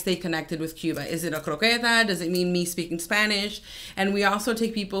can I stay connected with Cuba? Is it a croqueta? Does it mean me speaking Spanish? And we also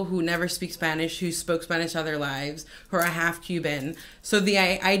take people who never speak Spanish, who spoke Spanish all their lives, who are half Cuban. So the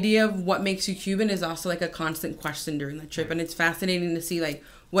idea of what makes you Cuban is also like a constant question during the trip. And it's fascinating to see like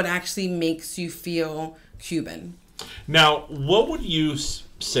what actually makes you feel Cuban. Now, what would you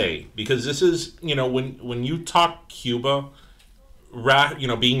say? Because this is, when you talk Cuba,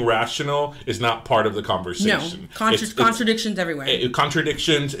 being rational is not part of the conversation. No, contradictions everywhere.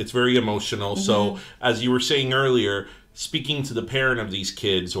 Contradictions, it's very emotional. Mm-hmm. So, as you were saying earlier, speaking to the parent of these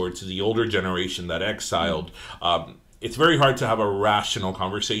kids or to the older generation that exiled, it's very hard to have a rational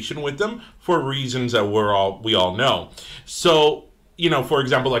conversation with them for reasons that we all know. So, for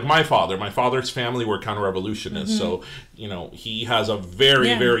example, like my father's family were counter-revolutionists. Mm-hmm. So, he has a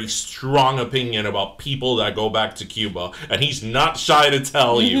very, very strong opinion about people that go back to Cuba, and he's not shy to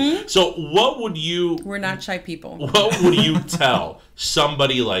tell you. So what would you... We're not shy people. What would you tell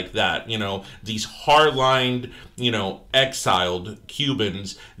somebody like that, these hard-lined, exiled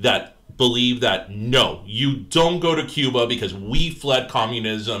Cubans that believe that, no, you don't go to Cuba because we fled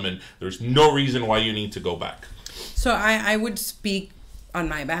communism and there's no reason why you need to go back? So I would speak on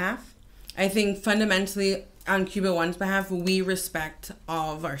my behalf. I think fundamentally on CubaOne's behalf, we respect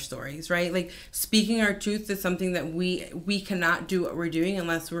all of our stories, right? Like speaking our truth is something that we cannot do what we're doing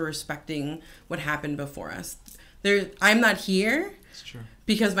unless we're respecting what happened before us. I'm not here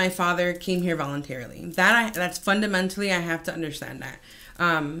because my father came here voluntarily. That's fundamentally, I have to understand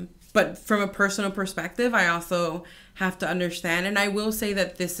that. But from a personal perspective, I also have to understand, and I will say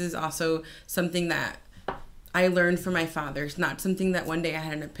that this is also something that I learned from my father. It's not something that one day I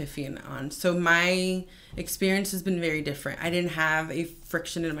had an epiphany on. So my experience has been very different. I didn't have a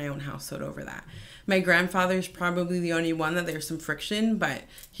friction in my own household over that. My grandfather's probably the only one that there's some friction, but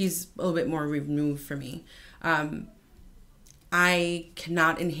he's a little bit more removed for me. I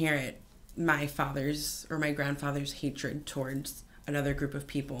cannot inherit my father's or my grandfather's hatred towards another group of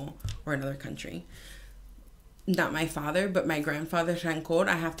people or another country. Not my father, but my grandfather's rancor.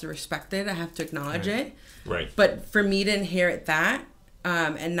 I have to respect it. I have to acknowledge it. Right. But for me to inherit that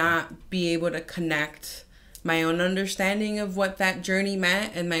and not be able to connect my own understanding of what that journey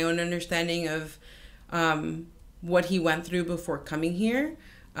meant and my own understanding of what he went through before coming here,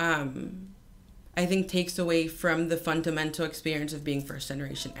 I think takes away from the fundamental experience of being first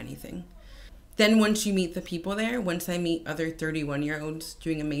generation anything. Then once you meet the people there, once I meet other 31-year-olds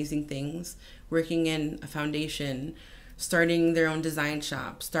doing amazing things, working in a foundation, starting their own design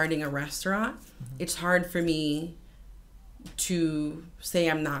shop, starting a restaurant, it's hard for me to say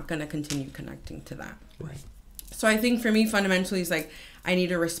I'm not going to continue connecting to that. Right. So I think for me, fundamentally, it's like I need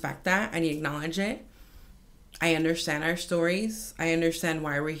to respect that. I need to acknowledge it. I understand our stories. I understand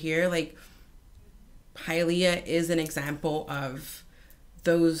why we're here. Like, Hialeah is an example of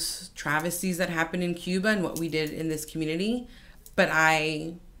those travesties that happened in Cuba and what we did in this community. But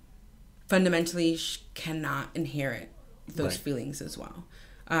I fundamentally cannot inherit those feelings as well.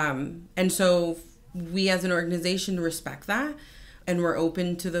 And so we as an organization respect that, and we're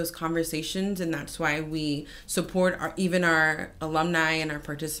open to those conversations, and that's why we support even our alumni and our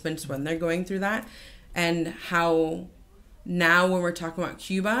participants when they're going through that. And how now when we're talking about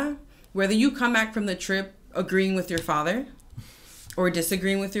Cuba, whether you come back from the trip agreeing with your father or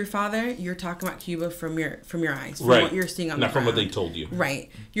disagreeing with your father, you're talking about Cuba from your eyes, from what you're seeing on the ground. Not from what they told you.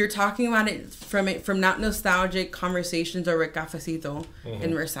 Right. You're talking about it from not nostalgic conversations over a cafecito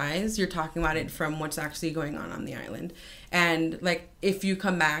in Versailles. You're talking about it from what's actually going on the island. And like, if you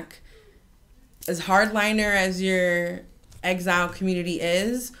come back as hardliner as your exile community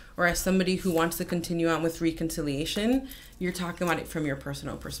is, or as somebody who wants to continue on with reconciliation, you're talking about it from your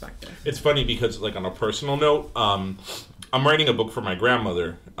personal perspective. It's funny because, like, on a personal note, I'm writing a book for my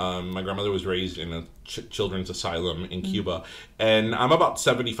grandmother. My grandmother was raised in a children's asylum in Cuba, and I'm about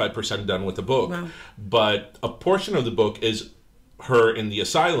 75% done with the book. Wow. But a portion of the book is her in the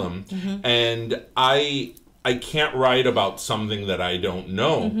asylum, and I can't write about something that I don't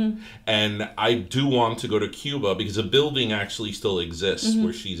know. And I do want to go to Cuba because the building actually still exists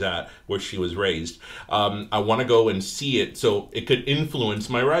where she's at, where she was raised. I want to go and see it so it could influence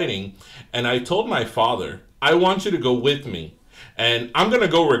my writing. And I told my father, I want you to go with me. And I'm going to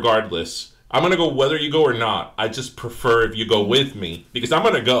go regardless. I'm going to go whether you go or not. I just prefer if you go with me because I'm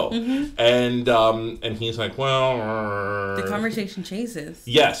going to go. And he's like, well... The conversation changes.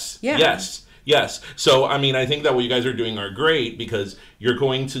 Yes. Yeah. Yes. So, I mean, I think that what you guys are doing are great because you're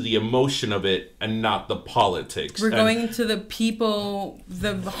going to the emotion of it and not the politics. We're going to the people,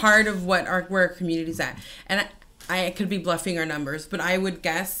 the heart of where our community's at. And I could be bluffing our numbers, but I would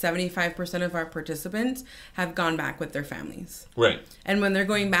guess 75% of our participants have gone back with their families. Right. And when they're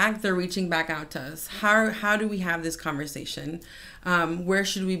going back, they're reaching back out to us. How do we have this conversation? Where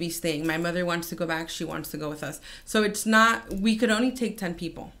should we be staying? My mother wants to go back. She wants to go with us. So it's not, we could only take 10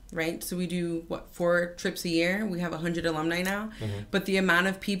 people, right? So we do, 4 trips a year? We have 100 alumni now. But the amount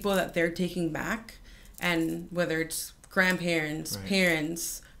of people that they're taking back, and whether it's grandparents,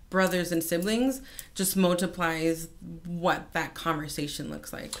 parents, brothers and siblings, just multiplies what that conversation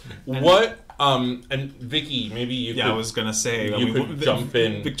looks like. What and Vicky, maybe you could, I was gonna say you could jump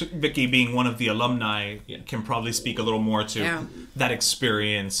in. Vicky, being one of the alumni, can probably speak a little more to Yeah. that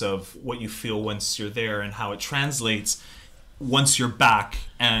experience of what you feel once you're there and how it translates once you're back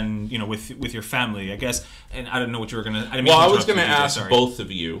and with your family, I guess. And I don't know what you were gonna. I was gonna ask both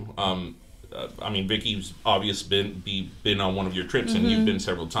of you. I mean, Vicky's obviously been on one of your trips, and you've been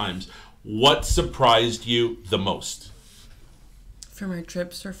several times. What surprised you the most? From our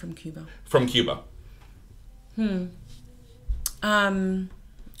trips or from Cuba? From Cuba.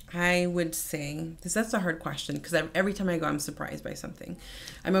 I would say, because that's a hard question, because every time I go, I'm surprised by something.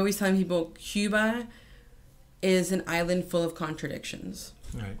 I'm always telling people, Cuba is an island full of contradictions.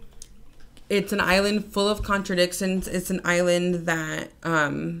 Right. It's an island full of contradictions. It's an island that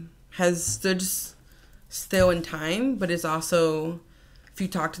has stood still in time, but is also, if you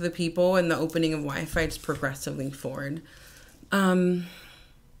talk to the people and the opening of Wi-Fi, it's progressively forward. I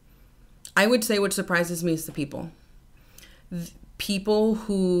would say what surprises me is the people. People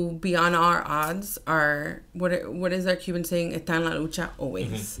who, beyond our odds, are, what is our Cuban saying? Están en la lucha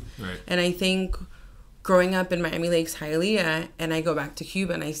always. Right. And I think growing up in Miami Lakes, Hialeah, and I go back to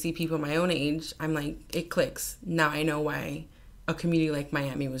Cuba and I see people my own age, I'm like, it clicks. Now I know why a community like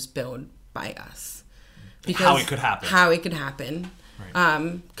Miami was built by us. Because how it could happen.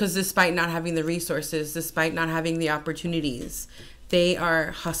 Right. Because despite not having the resources, despite not having the opportunities, they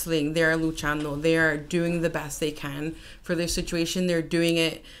are hustling, they are luchando, they are doing the best they can for their situation. They're doing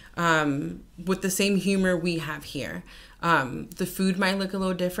it with the same humor we have here. The food might look a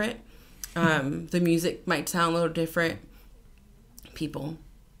little different. The music might sound a little different. People.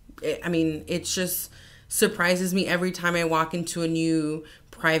 It just surprises me every time I walk into a new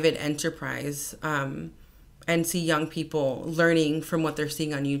private enterprise and see young people learning from what they're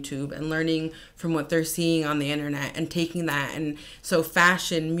seeing on YouTube and learning from what they're seeing on the internet and taking that. And so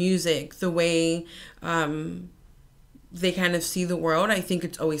fashion, music, the way they kind of see the world, I think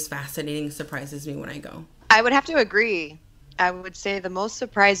it's always fascinating, surprises me when I go. I would have to agree. I would say the most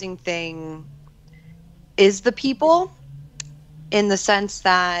surprising thing is the people, in the sense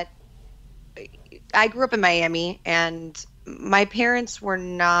that I grew up in Miami and my parents were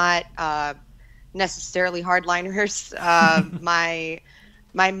not necessarily hardliners.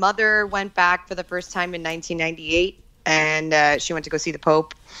 My mother went back for the first time in 1998, and she went to go see the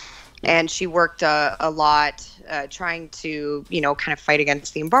Pope, and she worked a lot trying to, kind of fight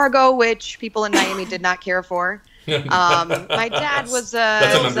against the embargo, which people in Miami did not care for. My dad was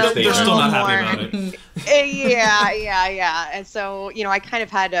That's an They're still not happy about it. Yeah. And so, I kind of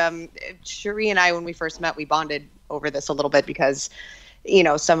had Cherie and I, when we first met, we bonded over this a little bit because,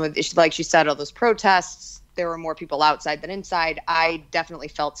 some of, like she said, all those protests, there were more people outside than inside. I definitely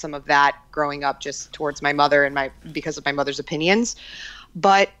felt some of that growing up just towards my mother and because of my mother's opinions.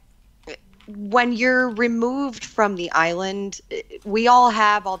 But when you're removed from the island, we all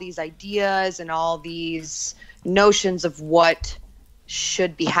have all these ideas and all these notions of what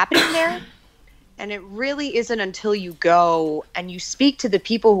should be happening there. And it really isn't until you go and you speak to the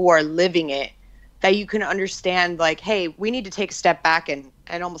people who are living it that you can understand, like, hey, we need to take a step back and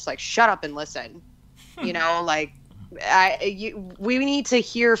almost like shut up and listen. we need to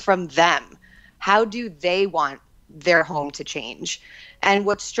hear from them. How do they want their home to change? And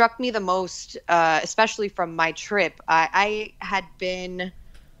what struck me the most, especially from my trip, I had been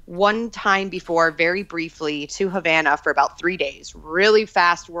one time before, very briefly, to Havana for about 3 days. Really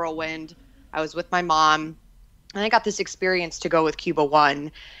fast whirlwind. I was with my mom, and I got this experience to go with Cuba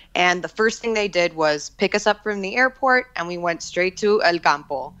One. And the first thing they did was pick us up from the airport, and we went straight to El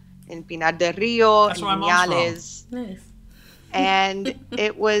Campo in Pinar del Rio, in Viñales. Nice. And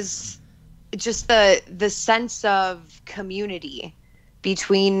it was just the sense of community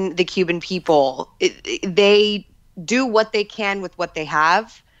between the Cuban people. They do what they can with what they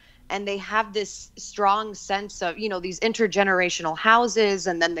have. And they have this strong sense of, these intergenerational houses,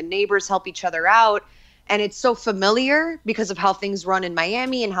 and then the neighbors help each other out. And it's so familiar because of how things run in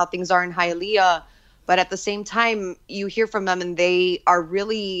Miami and how things are in Hialeah. But at the same time, you hear from them, and they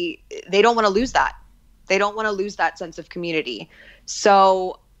don't want to lose that. They don't want to lose that sense of community.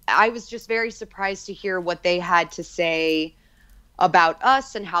 So I was just very surprised to hear what they had to say about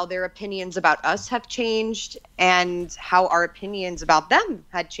us and how their opinions about us have changed, and how our opinions about them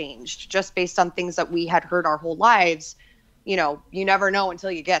had changed just based on things that we had heard our whole lives. You never know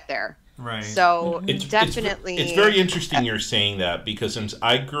until you get there. Right. So definitely. It's very interesting you're saying that, because since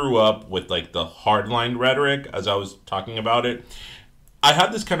I grew up with like the hardline rhetoric, as I was talking about it, I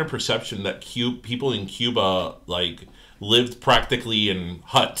had this kind of perception that people in Cuba lived practically in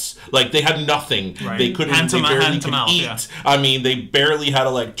huts. Like, they had nothing. Right. They barely could eat. Yeah. I mean, they barely had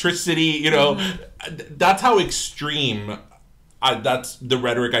electricity, That's how extreme that's the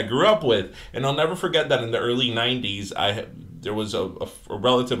rhetoric I grew up with. And I'll never forget that in the early 90s, there was a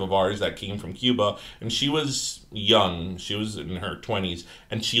relative of ours that came from Cuba, and she was young. She was in her 20s,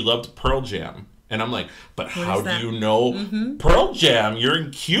 and she loved Pearl Jam. And I'm like, but how do you know Pearl Jam? You're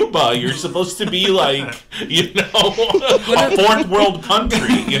in Cuba. You're supposed to be a fourth world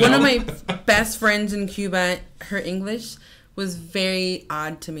country. One of my best friends in Cuba, her English was very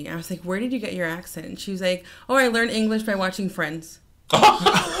odd to me. I was like, where did you get your accent? And she was like, oh, I learned English by watching Friends.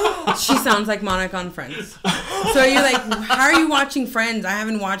 She sounds like Monica on Friends. So you're like, how are you watching Friends? I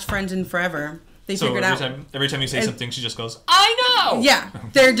haven't watched Friends in forever. They figured out. Every time you say something, she just goes, I know! Yeah.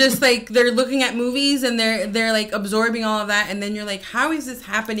 They're just they're looking at movies, and they're absorbing all of that, and then you're like, how is this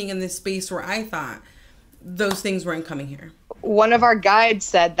happening in this space where I thought those things weren't coming here? One of our guides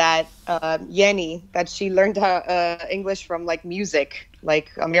said that, Yenny, that she learned English from music,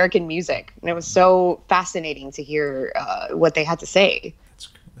 American music. And it was so fascinating to hear what they had to say.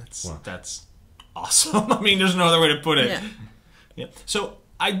 That's awesome. I mean, there's no other way to put it. Yeah. So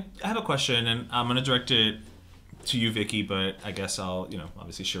I have a question, and I'm going to direct it to you, Vicky, but I guess I'll,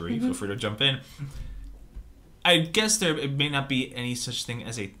 obviously, Cherie, feel free to jump in. I guess it may not be any such thing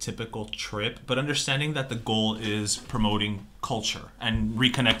as a typical trip, but understanding that the goal is promoting culture and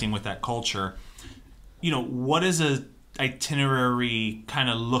reconnecting with that culture, what does a itinerary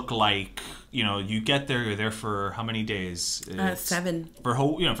kind of look like? You get there, you're there for how many days? 7.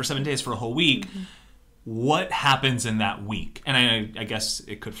 For 7 days, for a whole week. What happens in that week? And I guess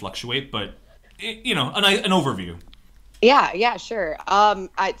it could fluctuate, but an overview. Yeah, sure.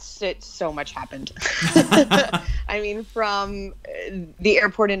 So much happened. I mean, from the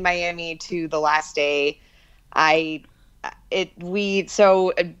airport in Miami to the last day, a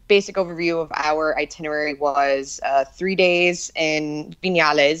basic overview of our itinerary was 3 days in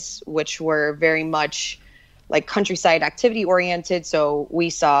Viñales, which were very much countryside activity oriented. So we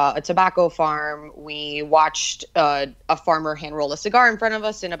saw a tobacco farm. We watched a farmer hand roll a cigar in front of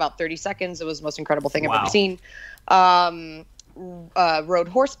us in about 30 seconds. It was the most incredible thing I've ever seen. Rode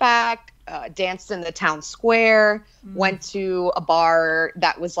horseback, danced in the town square, went to a bar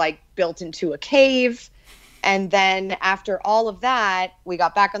that was built into a cave. And then after all of that, we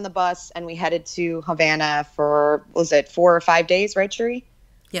got back on the bus and we headed to Havana for, 4 or 5 days, right, Cherie?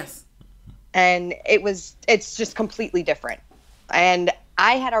 Yes. And it's just completely different. And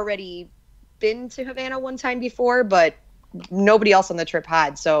I had already been to Havana one time before, but nobody else on the trip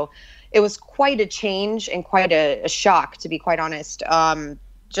had. So it was quite a change and quite a shock, to be quite honest,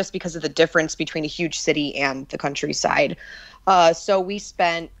 just because of the difference between a huge city and the countryside. So we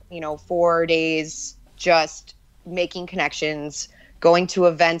spent, 4 days just making connections, going to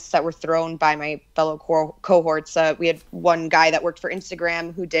events that were thrown by my fellow cohorts. We had one guy that worked for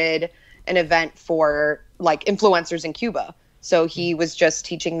Instagram who did an event for influencers in Cuba. So he was just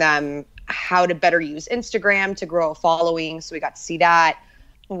teaching them how to better use Instagram to grow a following. So we got to see that.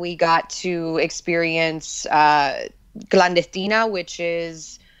 We got to experience Clandestina, which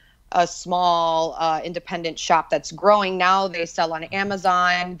is a small independent shop that's growing now. They sell on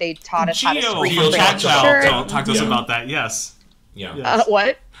Amazon. They taught us how to screen print talk to us about that. Yes. Yeah. Yes.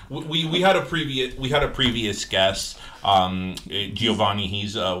 What? We had a previous guest, Giovanni.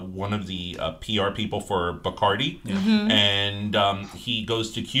 He's one of the PR people for Bacardi, and he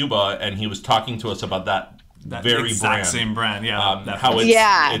goes to Cuba, and he was talking to us about that very exact brand. same brand, how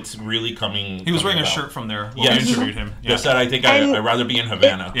it's really coming. He was wearing a about. shirt from there when we interviewed him. Yeah. Just said, I think I'd rather be in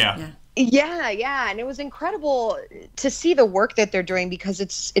Havana. Yeah, and it was incredible to see the work that they're doing because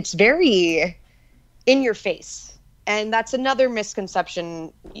it's very in your face. And that's another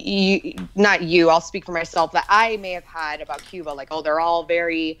misconception, I'll speak for myself, that I may have had about Cuba. Like, oh, they're all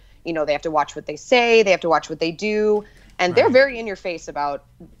very, they have to watch what they say, they have to watch what they do, and they're very in your face about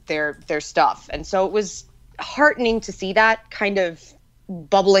their stuff. And so it was heartening to see that kind of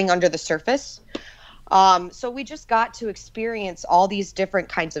bubbling under the surface. So we just got to experience all these different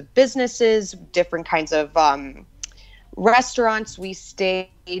kinds of businesses, different kinds of restaurants. We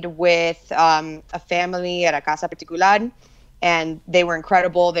stayed with a family at a casa particular, and they were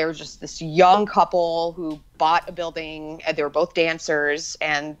incredible. They were just this young couple who bought a building, and they were both dancers,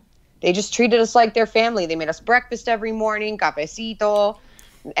 and they just treated us like their family. They made us breakfast every morning, cafecito,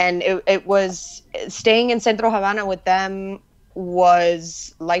 and it was, staying in Centro Havana with them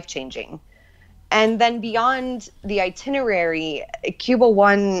was life-changing. And then beyond the itinerary,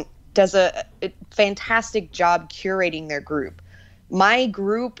 CubaOne does a fantastic job curating their group. My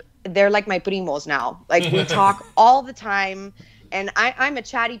group, they're like my primos now. Like, we talk all the time, and I'm a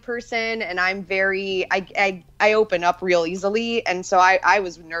chatty person, and I'm very, I open up real easily. And so I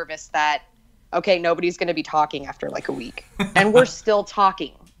was nervous that, okay, nobody's going to be talking after like a week. And we're still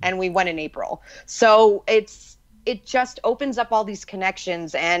talking, and we went in April. So it just opens up all these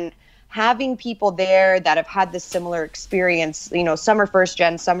connections, and having people there that have had this similar experience, some are first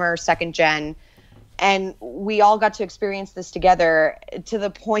gen, some are second gen, and we all got to experience this together to the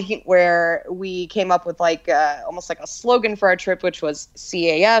point where we came up with almost like a slogan for our trip, which was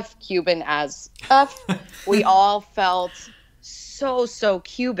CAF, Cuban as F. We all felt so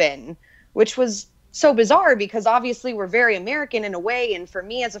Cuban, which was so bizarre because obviously we're very American in a way. And for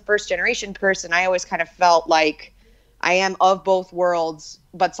me as a first generation person, I always kind of felt like I am of both worlds,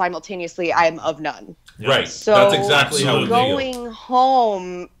 but simultaneously I am of none. Right. So that's exactly how it going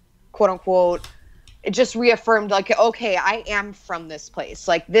home, quote unquote, it just reaffirmed like, okay, I am from this place.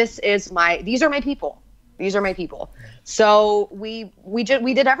 Like, these are my people. These are my people. So we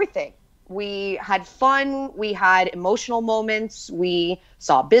did everything. We had fun. We had emotional moments. We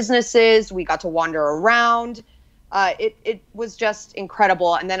saw businesses. We got to wander around. It was just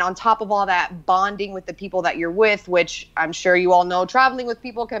incredible. And then on top of all that, bonding with the people that you're with, which I'm sure you all know, traveling with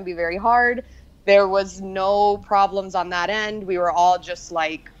people can be very hard. There was no problems on that end. We were all just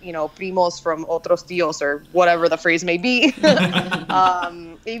like, primos from otros tíos, or whatever the phrase may be.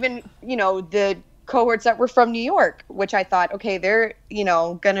 Even, the cohorts that were from New York, which I thought, okay, they're,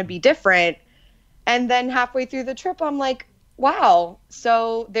 going to be different. And then halfway through the trip, I'm like, wow,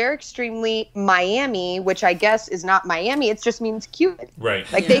 so they're extremely Miami, which I guess is not Miami. It just means Cuban.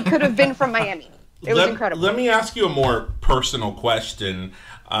 Right. Like, they could have been from Miami. It was incredible. Let me ask you a more personal question,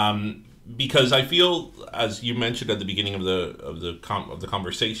 because I feel, as you mentioned at the beginning of the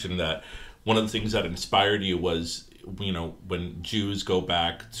conversation, that one of the things that inspired you was, when Jews go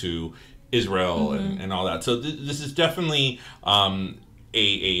back to Israel and all that. So this is definitely an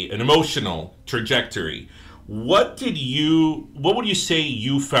emotional trajectory. What would you say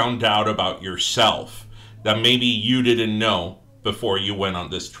you found out about yourself that maybe you didn't know before you went on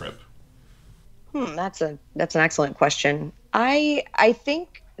this trip? That's an excellent question. I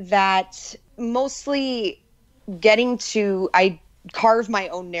think that mostly I carve my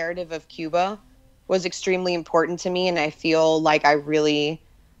own narrative of Cuba was extremely important to me, and I feel like I really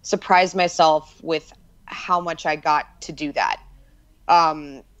surprised myself with how much I got to do that.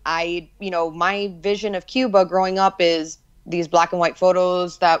 My vision of Cuba growing up is these black and white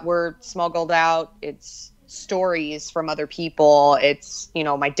photos that were smuggled out. It's stories from other people. It's,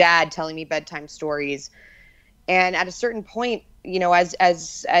 my dad telling me bedtime stories. And at a certain point,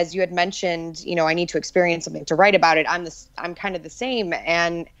 as you had mentioned, I need to experience something to write about it. I'm kind of the same.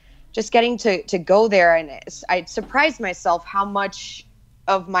 And just getting to go there, and I surprised myself how much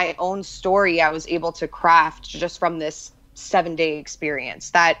of my own story I was able to craft just from this 7-day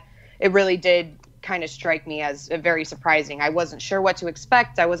experience. That it really did kind of strike me as very surprising. I wasn't sure what to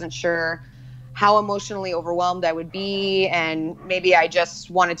expect. I wasn't sure how emotionally overwhelmed I would be, and maybe I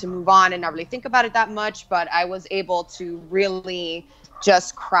just wanted to move on and not really think about it that much, but I was able to really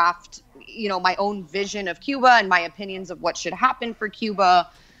just craft, my own vision of Cuba and my opinions of what should happen for Cuba.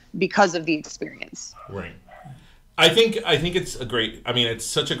 because of the experience. Right. I think it's a great. I mean, it's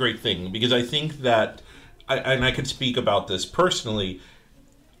such a great thing because I think that, and I could speak about this personally,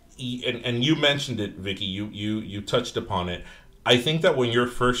 and you mentioned it, Vicky. You touched upon it. I think that when you're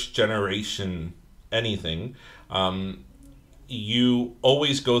first generation anything, you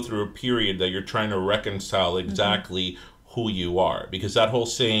always go through a period that you're trying to reconcile exactly who you are, because that whole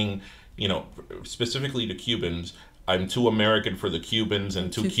saying, you know, specifically to Cubans, I'm too American for the Cubans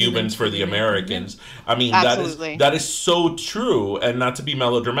and too Cubans for the Americans. I mean, Absolutely. that is so true, and not to be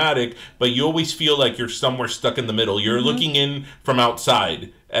melodramatic, but you always feel like you're somewhere stuck in the middle. You're looking in from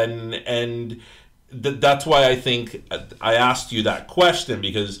outside, and that's why I think I asked you that question,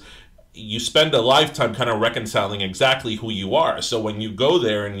 because you spend a lifetime kind of reconciling exactly who you are. So when you go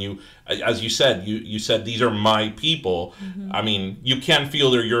there and you, as you said, you said, these are my people. I mean, you can't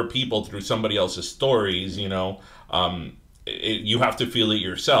feel they're your people through somebody else's stories, you know. You have to feel it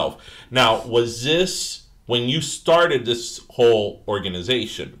yourself. Now, was this when you started this whole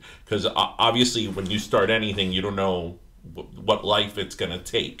organization? Because obviously when you start anything, you don't know what life it's going to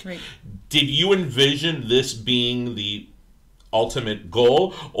take. Right. Did you envision this being the ultimate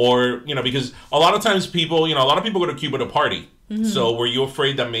goal? Or, you know, because a lot of times people, you know, a lot of people go to Cuba to party. So were you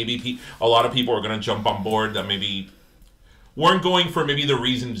afraid that maybe a lot of people are going to jump on board that maybe weren't going for maybe the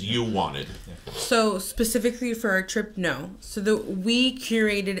reasons you wanted? So specifically for our trip, no. So we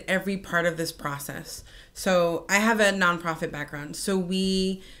curated every part of this process. So I have a nonprofit background. So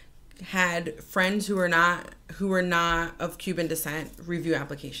we had friends who were not of Cuban descent review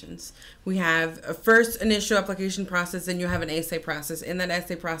applications. We have a first initial application process, and you have an essay process. In that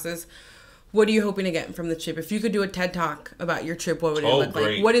essay process, what are you hoping to get from the trip? If you could do a TED Talk about your trip, what would it look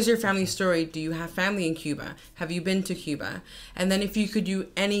like? What is your family story? Do you have family in Cuba? Have you been to Cuba? And then if you could do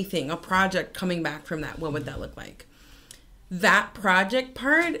anything, a project coming back from that, what would that look like? That project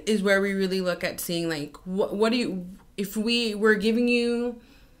part is where we really look at seeing, like, what do you, if we were giving you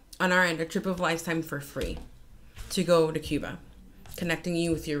on our end a trip of a lifetime for free to go to Cuba, connecting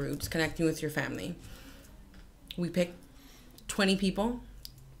you with your roots, connecting with your family. We pick 20 people,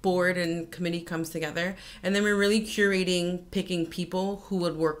 board and committee comes together, and then we're really picking people who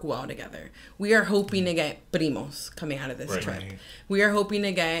would work well together. We are hoping to get primos coming out of this trip. We are hoping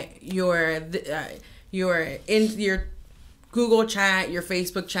to get your Google chat, your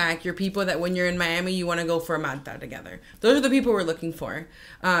Facebook chat, your people that when you're in Miami, you want to go for a manta together. Those are the people we're looking for.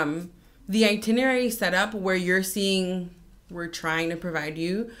 The itinerary set up where we're trying to provide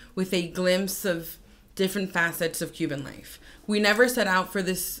you with a glimpse of different facets of Cuban life. We never set out for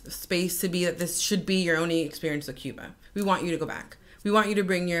this space to be that this should be your only experience of Cuba. We want you to go back. We want you to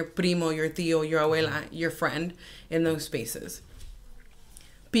bring your primo, your tío, your abuela, your friend in those spaces.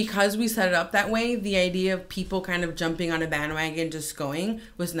 Because we set it up that way, the idea of people kind of jumping on a bandwagon, just going,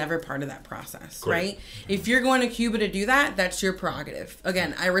 was never part of that process, right? If you're going to Cuba to do that, that's your prerogative.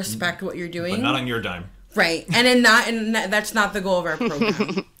 Again, I respect what you're doing. But not on your dime. Right. And that's not the goal of our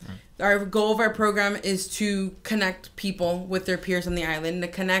program. Our goal of our program is to connect people with their peers on the island, to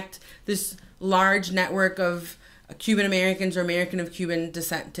connect this large network of Cuban Americans or American of Cuban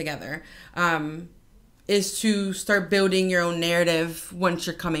descent together. Is to start building your own narrative once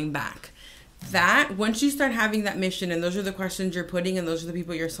you're coming back. Once you start having that mission, and those are the questions you're putting, and those are the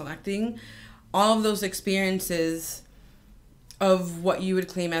people you're selecting, all of those experiences of what you would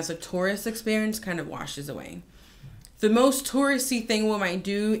claim as a tourist experience kind of washes away. The most touristy thing we might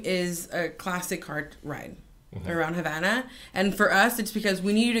do is a classic cart ride around Havana. And for us, it's because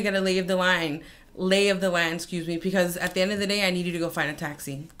we need you to get a lay of the land, because at the end of the day, I need you to go find a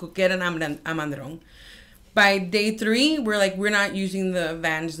taxi. Go get an amandron. By day 3, we're not using the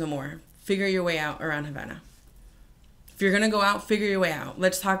vans no more. Figure your way out around Havana. If you're going to go out, figure your way out.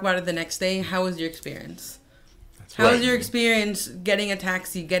 Let's talk about it the next day. How was your experience? How was your experience getting a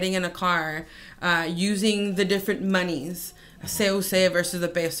taxi, getting in a car, using the different monies, CUC versus the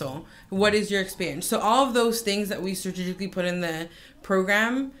peso? What is your experience? So all of those things that we strategically put in the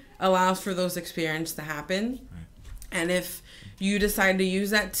program allows for those experiences to happen. And if you decide to use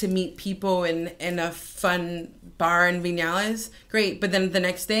that to meet people in a fun bar in Viñales, great. But then the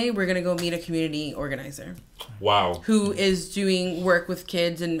next day, we're going to go meet a community organizer. Wow. Who is doing work with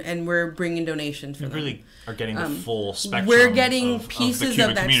kids, and we're bringing donations for them. Really are getting the full spectrum. We're getting pieces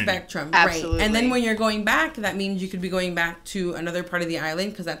of that spectrum. Absolutely. Right. And then when you're going back, that means you could be going back to another part of the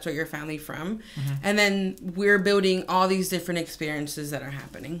island because that's where your family's from. And then we're building all these different experiences that are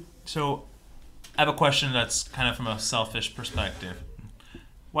happening. So I have a question that's kind of from a selfish perspective.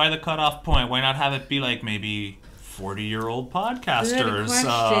 Why the cutoff point? Why not have it be like maybe 40-year-old podcasters,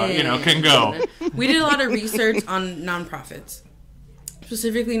 can go? We did a lot of research on nonprofits.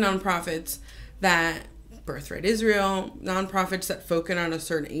 specifically nonprofits that Birthright Israel, nonprofits that focus on a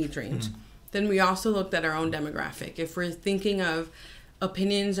certain age range. Then we also looked at our own demographic. If we're thinking of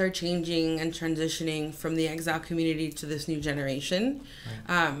opinions are changing and transitioning from the exile community to this new generation,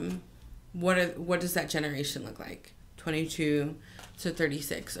 what does that generation look like? 22 to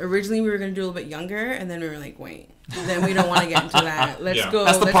 36. Originally, we were going to do a little bit younger, and then we were like, wait, then we don't want to get into that. Let's go.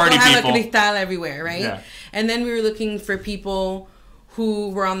 That's the let's party go have people. a cristal everywhere, right? Yeah. And then we were looking for people who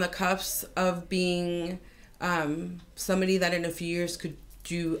were on the cusp of being somebody that in a few years could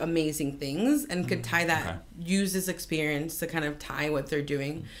do amazing things and could tie that, use this experience to kind of tie what they're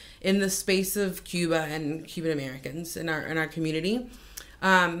doing in the space of Cuba and Cuban Americans in our community.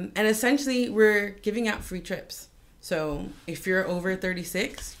 And essentially, we're giving out free trips. So if you're over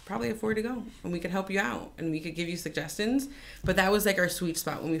 36, probably afford to go, and we could help you out, and we could give you suggestions. But that was like our sweet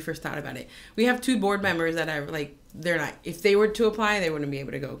spot when we first thought about it. We have 2 board members that are like, they're not, if they were to apply, they wouldn't be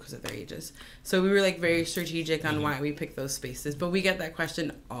able to go because of their ages. So we were like very strategic on why we picked those spaces. But we get that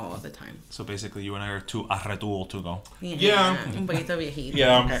question all the time. So basically, you and I are too arretual to go. Yeah. Un poquito viejito.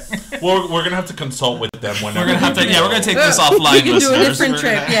 Yeah. Well, we're gonna have to consult with them whenever. We're gonna take this offline. We can do a listeners. different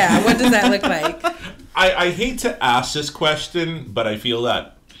trip. Yeah. What does that look like? I hate to ask this question, but I feel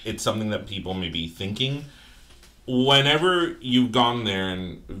that it's something that people may be thinking. Whenever you've gone there,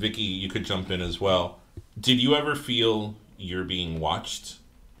 and Vicky, you could jump in as well, did you ever feel you're being watched?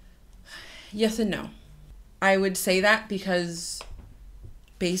 Yes and no. I would say that because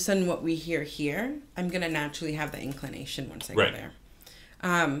based on what we hear here, I'm going to naturally have the inclination once I go there.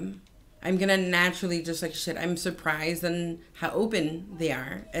 I'm going to naturally, just like you said, I'm surprised on how open they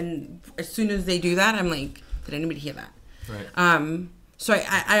are. And as soon as they do that, I'm like, did anybody hear that? Right. So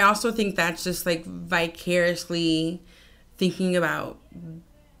I also think that's just like vicariously thinking about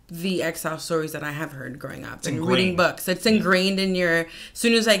the exile stories that I have heard growing up and reading books. It's ingrained in your, as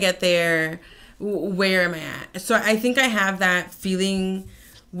soon as I get there, where am I at? So I think I have that feeling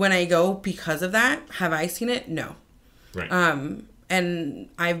when I go because of that. Have I seen it? No. Right. And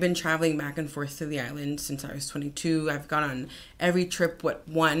I've been traveling back and forth to the island since I was 22. I've gone on every trip with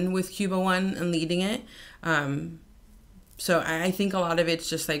CubaOne and leading it. So I think a lot of it's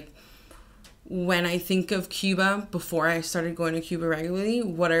just like when I think of Cuba before I started going to Cuba regularly,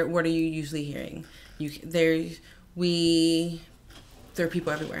 what are you usually hearing? There are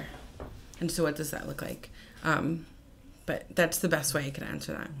people everywhere, and so what does that look like? But that's the best way I can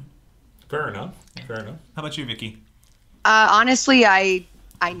answer that. Fair enough. How about you, Vicky? Honestly, I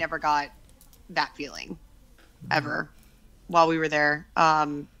never got that feeling ever while we were there.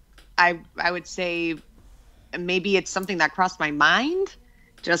 I would say maybe it's something that crossed my mind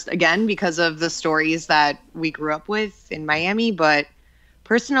just again because of the stories that we grew up with in Miami. But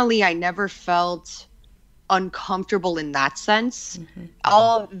personally, I never felt uncomfortable in that sense.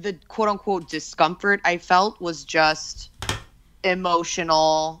 All the quote unquote discomfort I felt was just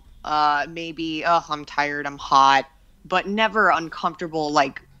emotional. Maybe, I'm tired, I'm hot, but never uncomfortable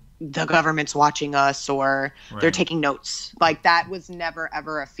like the government's watching us or they're taking notes. Like that was never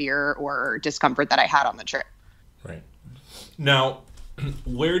ever a fear or discomfort that I had on the trip. Right. Now,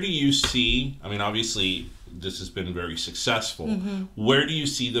 where do you see, I mean, obviously this has been very successful. Where do you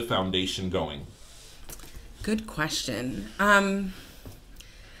see the foundation going? Good question. I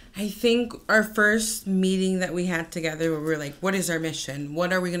think our first meeting that we had together where we were like, what is our mission?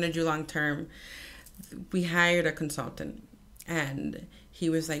 What are we going to do long term? We hired a consultant and he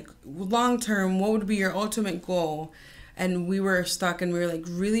was like, long term, what would be your ultimate goal? And we were stuck and we were like,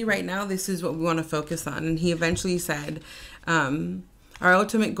 really right now, this is what we want to focus on. And he eventually said, our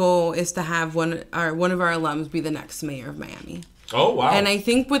ultimate goal is to have one of our alums be the next mayor of Miami. Oh, wow. And I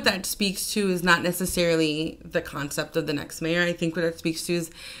think what that speaks to is not necessarily the concept of the next mayor. I think what that speaks to is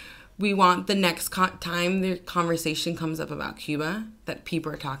we want the next time the conversation comes up about Cuba, that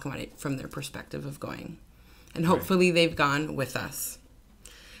people are talking about it from their perspective of going. And hopefully they've gone with us.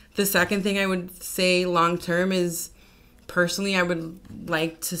 The second thing I would say long term is, personally, I would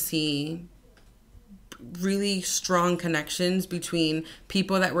like to see really strong connections between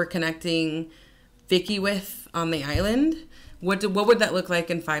people that we're connecting Vicky with on the island. What would that look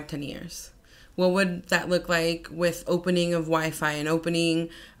like in 5-10 years? What would that look like with opening of Wi-Fi and opening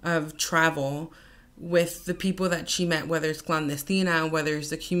of travel with the people that she met, whether it's Clandestina, whether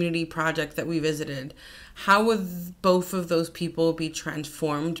it's the community project that we visited? How would both of those people be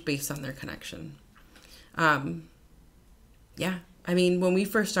transformed based on their connection? Yeah. I mean, when we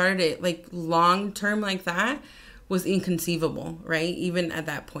first started it, like long term like that was inconceivable, right? Even at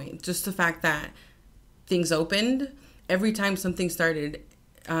that point, just the fact that things opened, every time something started,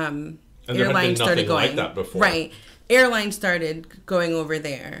 airlines started going. Like that before. Right. airlines started going over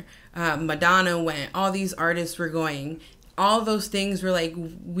there. Madonna went. All these artists were going. All those things were like,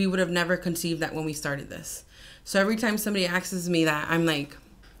 we would have never conceived that when we started this. So every time somebody asks me that, I'm like,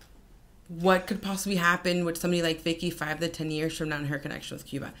 what could possibly happen with somebody like Vicky 5 to 10 years from now in her connection with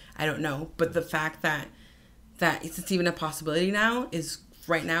Cuba? I don't know. But the fact that it's even a possibility now is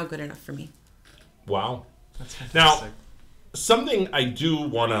right now good enough for me. Wow. Now, something I do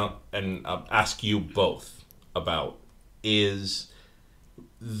want to ask you both about is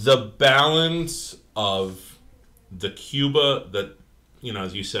the balance of the Cuba that, you know,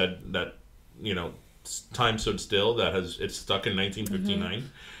 as you said, that, you know, time stood still, it's stuck in 1959,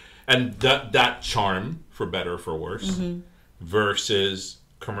 and that charm, for better or for worse, versus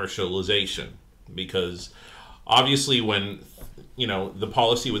commercialization. Because obviously when, you know, the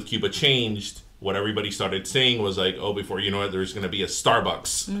policy with Cuba changed, what everybody started saying was like, oh, before you know it, there's going to be a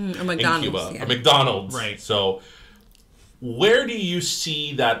Starbucks in Cuba, a McDonald's. Right. So where do you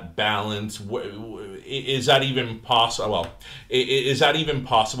see that balance? Is that even possible? Well, is that even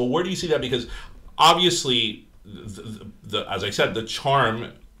possible? Where do you see that? Because obviously, as I said, the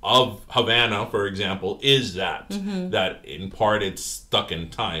charm of Havana, for example, is that in part it's stuck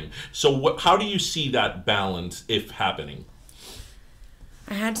in time. So how do you see that balance, if happening?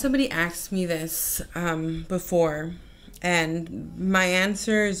 I had somebody ask me this before, and my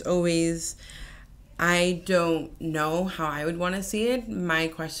answer is always, I don't know how I would want to see it. My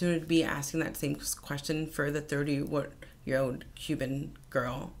question would be asking that same question for the 30-year-old Cuban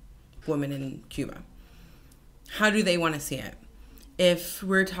woman in Cuba. How do they want to see it? If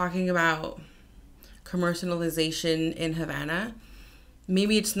we're talking about commercialization in Havana,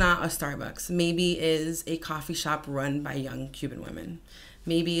 maybe it's not a Starbucks. Maybe it is a coffee shop run by young Cuban women.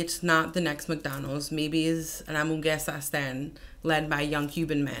 Maybe it's not the next McDonald's. Maybe it's an hamburguesa stand led by young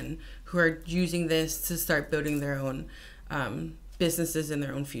Cuban men who are using this to start building their own businesses in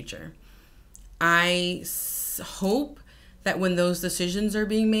their own future. I hope that when those decisions are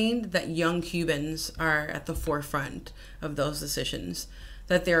being made, that young Cubans are at the forefront of those decisions,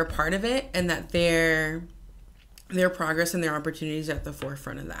 that they're a part of it, and that their progress and their opportunities are at the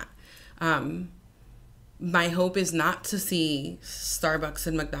forefront of that. My hope is not to see Starbucks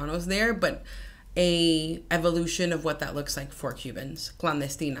and McDonald's there, but a evolution of what that looks like for Cubans,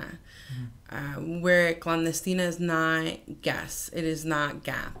 clandestina. Where clandestina is not Guess, it is not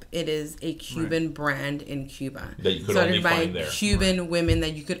Gap, it is a Cuban brand in Cuba. That you could only find there. Cuban women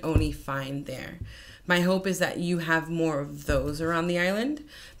that you could only find there. My hope is that you have more of those around the island,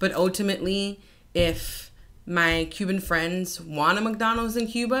 but ultimately, if my Cuban friends want a McDonald's in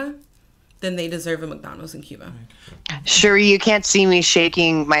Cuba, then they deserve a McDonald's in Cuba. Sure, you can't see me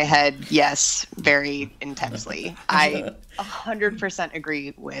shaking my head yes very intensely. I 100%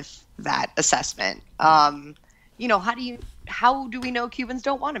 agree with that assessment. You know, how do we know Cubans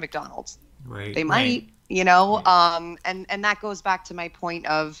don't want a McDonald's? Right. They might, you know, and that goes back to my point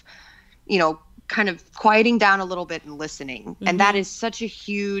of, you know, kind of quieting down a little bit and listening. And that is such a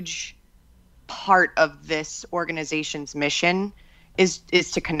huge part of this organization's mission, is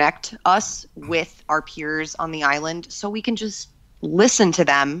to connect us with our peers on the island so we can just listen to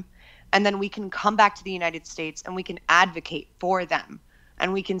them, and then we can come back to the United States and we can advocate for them,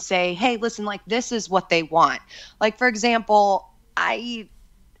 and we can say, hey, listen, like, this is what they want. Like, for example, I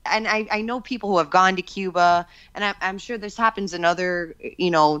know people who have gone to Cuba, and I'm sure this happens in other, you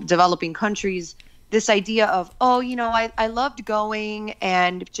know, developing countries, this idea of, oh, you know, I loved going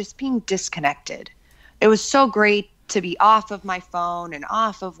and just being disconnected. It was so great to be off of my phone and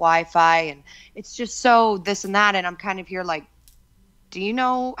off of Wi-Fi, and it's just so this and that. And I'm kind of here like, do you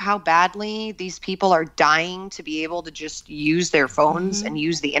know how badly these people are dying to be able to just use their phones and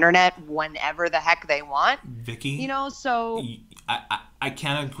use the internet whenever the heck they want? Vicky, you know, so I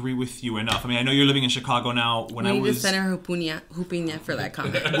can't agree with you enough. I mean, I know you're living in Chicago now. When I was, you need to send her Jupiña for that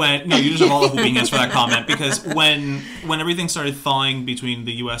comment. You deserve all the Jupiñas for that comment, because when everything started thawing between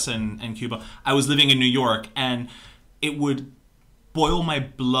the U.S. and Cuba, I was living in New York, and it would boil my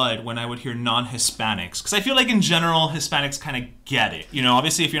blood when I would hear non-Hispanics, because I feel like in general Hispanics kind of get it. You know,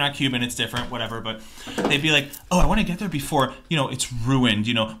 obviously if you're not Cuban, it's different, whatever. But they'd be like, "Oh, I want to get there before, you know, it's ruined.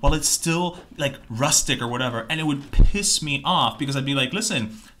 You know, while it's still like rustic or whatever." And it would piss me off, because I'd be like,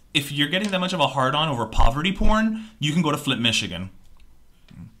 "Listen, if you're getting that much of a hard-on over poverty porn, you can go to Flint, Michigan."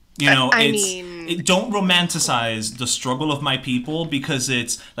 You know, don't romanticize the struggle of my people, because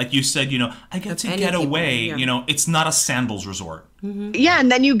it's like you said, you know, I get to get away. You know, it's not a sandals resort. Yeah,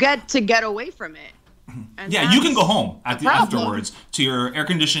 and then you get to get away from it. And yeah, you can go home afterwards to your air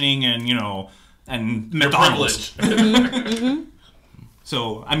conditioning and, you know, and McDonald's.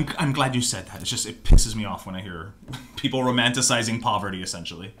 So I'm glad you said that. It's just it pisses me off when I hear people romanticizing poverty,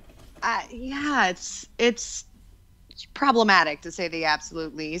 essentially. Yeah, it's problematic to say the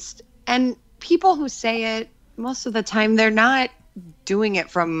absolute least. And people who say it, most of the time, they're not doing it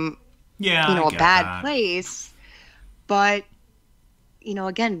from a bad place. But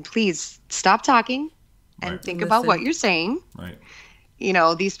again, please stop talking and think about what you're saying. Right.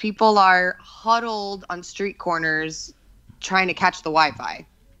 These people are huddled on street corners trying to catch the Wi-Fi.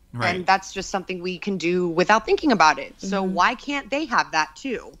 Right. And that's just something we can do without thinking about it. So why can't they have that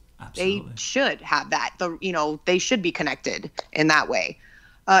too? Absolutely. They should have that. They should be connected in that way.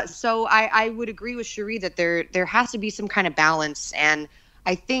 So I would agree with Cherie that there has to be some kind of balance. And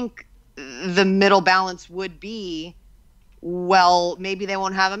I think the middle balance would be, well, maybe they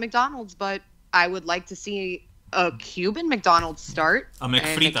won't have a McDonald's, but I would like to see a Cuban McDonald's start. A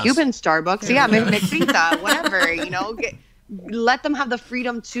McFritas. And a Cuban Starbucks. Yeah, McFrita, whatever, let them have the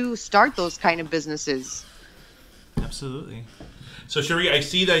freedom to start those kind of businesses. Absolutely. So, Cherie, I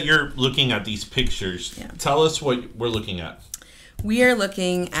see that you're looking at these pictures. Yeah. Tell us what we're looking at. We are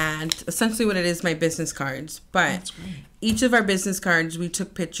looking at essentially what it is, my business cards. But each of our business cards, we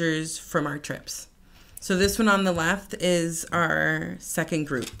took pictures from our trips. So this one on the left is our second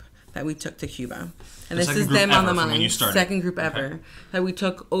group that we took to Cuba. And this is them on the Mullen. Second group ever. That we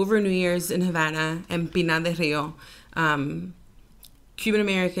took over New Year's in Havana and Pinar del Rio. Cuban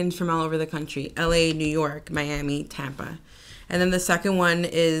Americans from all over the country. LA, New York, Miami, Tampa. And then the second one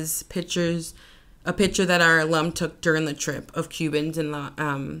is a picture that our alum took during the trip of Cubans in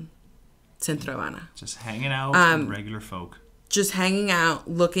Centro Havana. Just hanging out with regular folk. Just hanging out,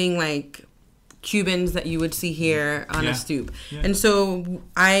 looking like Cubans that you would see here on a stoop. Yeah. And so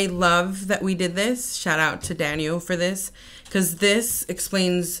I love that we did this. Shout out to Daniel for this. Because this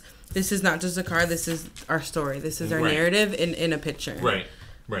explains, this is not just a card, this is our story. This is our narrative in a picture.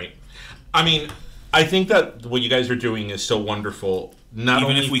 Right. I mean, I think that what you guys are doing is so wonderful. Not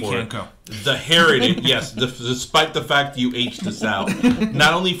Even only if we for can't go. The heritage, yes, despite the fact you H'd us out.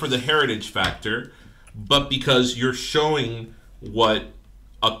 Not only for the heritage factor, but because you're showing what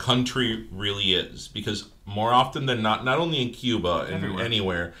a country really is. Because more often than not only in Cuba and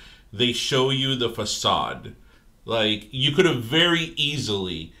anywhere, they show you the facade. Like, you could have very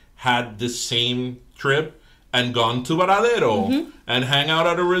easily had the same trip and gone to Varadero and hang out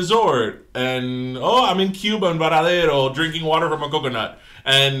at a resort and, I'm in Cuba in Varadero drinking water from a coconut.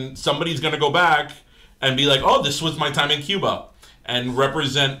 And somebody's going to go back and be like, this was my time in Cuba, and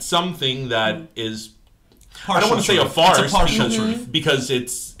represent something that is, partial I don't want to say a farce, it's a partial because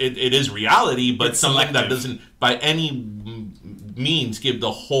it is reality, but it's something that doesn't by any means give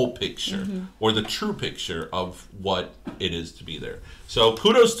the whole picture or the true picture of what it is to be there. So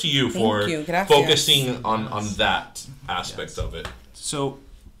kudos to you for focusing on that aspect of it. So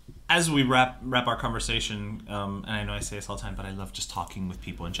as we wrap our conversation, and I know I say this all the time, but I love just talking with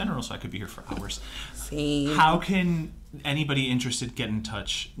people in general, so I could be here for hours. Same. How can anybody interested get in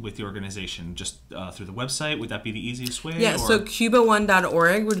touch with the organization? Just through the website? Would that be the easiest way? Yeah, so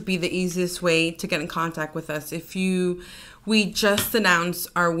CubaOne.org would be the easiest way to get in contact with us. We just announced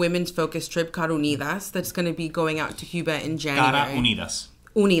our women's focus trip called Unidas that's going to be going out to Cuba in January. Cara Unidas.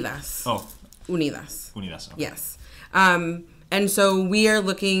 Unidas. Oh. Unidas. Unidas. Okay. Yes. And so we are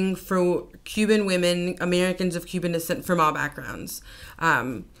looking for Cuban women, Americans of Cuban descent from all backgrounds.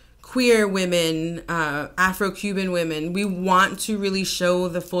 Queer women, Afro-Cuban women. We want to really show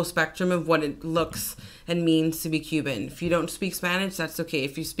the full spectrum of what it looks and means to be Cuban. If you don't speak Spanish, that's okay.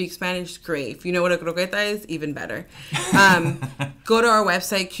 If you speak Spanish, great. If you know what a croqueta is, even better. Go to our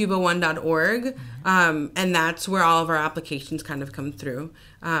website, CubaOne.org, and that's where all of our applications kind of come through.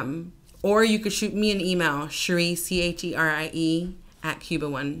 Or you could shoot me an email, Cherie, CHERIE,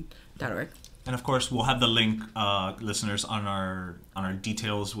 @CubaOne.org. And of course, we'll have the link, listeners, on our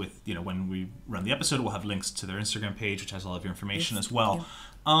details with, when we run the episode. We'll have links to their Instagram page, which has all of your information as well.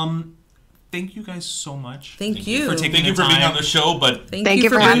 Thank you guys so much. Thank you for taking the time. Being on the show, but thank you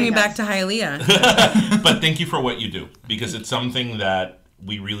for bringing me back to Hialeah. But thank you for what you do, because it's something that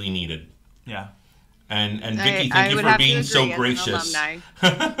we really needed. Yeah. And Vicky, thank you for being so gracious.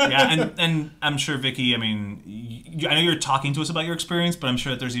 Yeah, and I'm sure, Vicky, I mean, I know you're talking to us about your experience, but I'm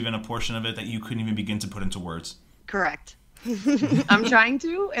sure that there's even a portion of it that you couldn't even begin to put into words. Correct. I'm trying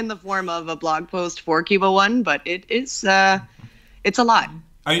to in the form of a blog post for CubaOne, but it's a lot.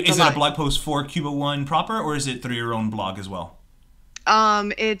 Is it a blog post for CubaOne proper, or is it through your own blog as well?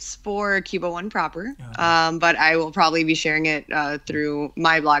 It's for CubaOne proper, but I will probably be sharing it through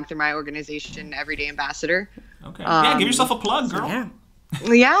my blog, through my organization, Everyday Ambassador. Okay. Yeah, give yourself a plug, girl.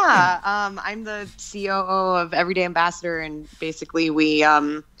 Yeah, I'm the COO of Everyday Ambassador, and basically we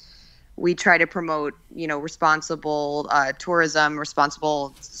try to promote, responsible tourism,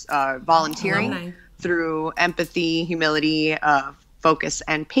 responsible volunteering Alumni. through empathy, humility, focus,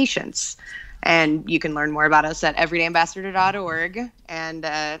 and patience. And you can learn more about us at everydayambassador.org,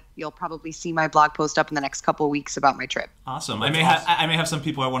 and you'll probably see my blog post up in the next couple of weeks about my trip. Awesome. I may have some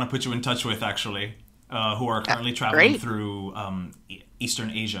people I want to put you in touch with, actually, who are currently traveling Great. through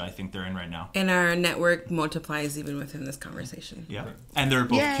Eastern Asia. I think they're in right now. And our network multiplies even within this conversation. Yeah, and they're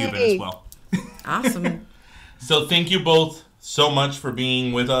both Yay. Cuban as well. Awesome. So thank you both so much for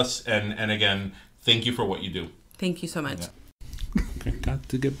being with us, and again, thank you for what you do. Thank you so much. Okay, got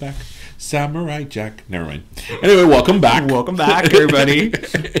to get back. Samurai Jack. Never mind. Anyway, welcome back. Welcome back, everybody.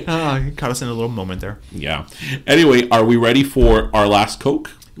 You caught us in a little moment there. Yeah. Anyway, are we ready for our last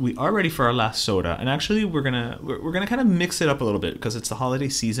Coke? We are ready for our last soda, and actually we're gonna kind of mix it up a little bit because it's the holiday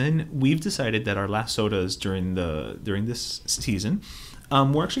season. We've decided that our last sodas during this season,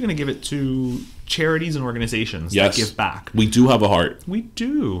 we're actually gonna give it to charities and organizations that give back. We do have a heart. We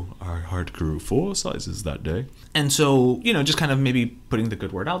do. Our heart grew 4 sizes that day. And so, just kind of maybe putting the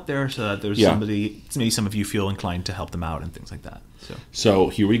good word out there so that there's somebody, maybe some of you feel inclined to help them out and things like that. So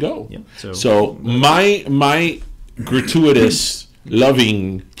here we go. Yeah. So my gratuitous,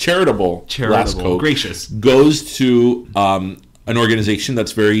 loving, charitable last Coke gracious goes to an organization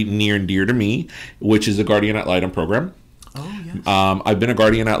that's very near and dear to me, which is the Guardian Ad Litem program. Oh, yes. I've been a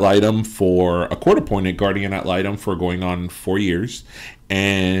Guardian Ad Litem a court-appointed Guardian Ad Litem for going on 4 years.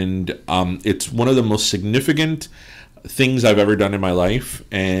 And it's one of the most significant things I've ever done in my life.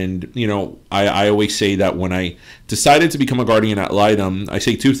 And, I always say that when I decided to become a Guardian Ad Litem, I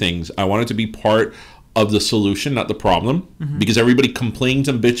say 2 things. I wanted to be part of the solution, not the problem, because everybody complains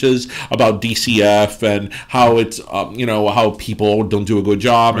and bitches about DCF and how it's, how people don't do a good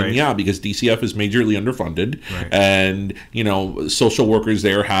job. Right. And yeah, because DCF is majorly underfunded. Right. And, social workers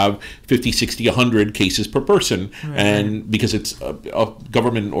there have 50, 60, 100 cases per person. Right. And because it's a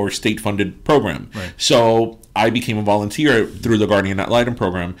government or state funded program. Right. So I became a volunteer through the Guardian Ad Litem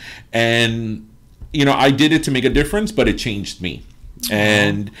program. And, I did it to make a difference, but it changed me.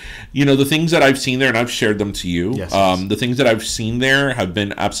 And the things that I've seen there, and I've shared them to you, yes. The things that I've seen there have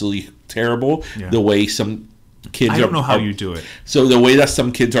been absolutely terrible. Yeah. The way some kids I don't know how you do it. So the way that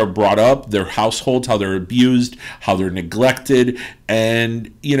some kids are brought up, their households, how they're abused, how they're neglected,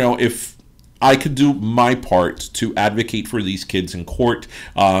 and if I could do my part to advocate for these kids in court,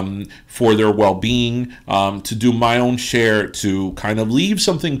 for their well-being, to do my own share to kind of leave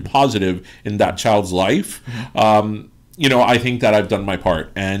something positive in that child's life. I think that I've done my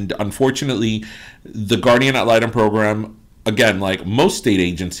part. And unfortunately, the Guardian Ad Litem program, again, like most state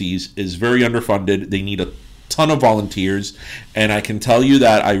agencies, is very underfunded. They need a ton of volunteers. And I can tell you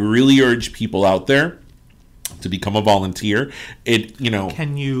that I really urge people out there to become a volunteer.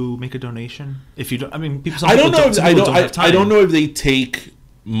 Can you make a donation? If you don't, I don't know if they take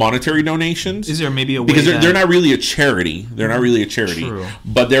monetary donations. Is there maybe a way because they're not really a charity. They're not really a charity. True.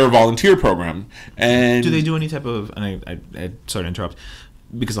 But they're a volunteer program. And do they do any type of? And I sorry to interrupt,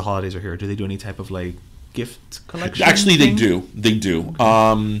 because the holidays are here. Do they do any type of gift collection? Actually, thing? they do.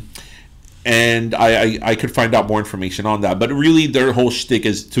 Okay. And I could find out more information on that. But really, their whole shtick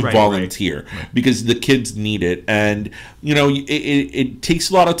is to volunteer because the kids need it. And, it takes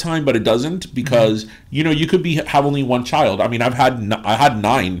a lot of time, but it doesn't because, you could have only one child. I had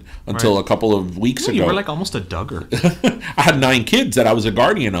 9 until a couple of weeks ago. You were almost a Duggar. I had 9 kids that I was a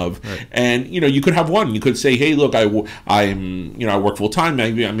guardian of. Right. And, you could have one. You could say, hey, look, I work full time.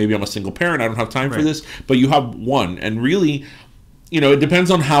 Maybe I'm a single parent. I don't have time for this. But you have one. And really, it depends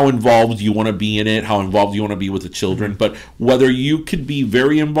on how involved you want to be in it, how involved you want to be with the children. But whether you could be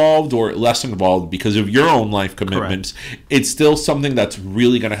very involved or less involved because of your own life commitments, it's still something that's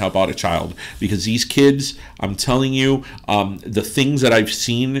really going to help out a child. Because these kids, I'm telling you, the things that I've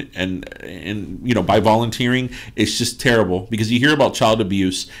seen and by volunteering, it's just terrible. Because you hear about child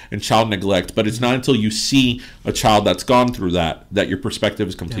abuse and child neglect, but it's not until you see a child that's gone through that your perspective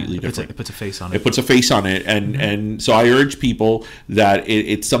is completely different. It puts a face on it. It puts a face on it. And so I urge people that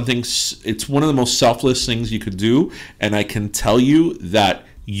it's one of the most selfless things you could do, and I can tell you that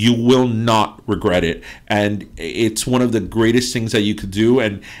you will not regret it. And it's one of the greatest things that you could do,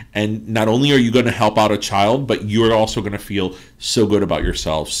 and not only are you going to help out a child, but you're also going to feel so good about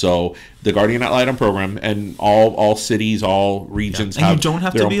yourself. So the Guardian Ad Litem program, and all cities, all regions have. And you don't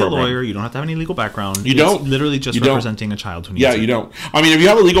have their to own be program. a lawyer. You don't have to have any legal background. You don't. It's literally just representing a child who needs it. You don't. If you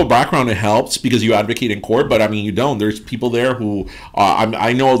have a legal background, it helps because you advocate in court. But you don't. There's people there who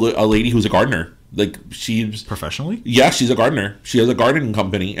I know a lady who's a gardener. Like she's Professionally? Yeah, she's a gardener. She has a gardening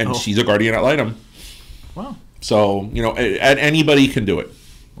company, and she's a guardian ad litem. Wow. So anybody can do it.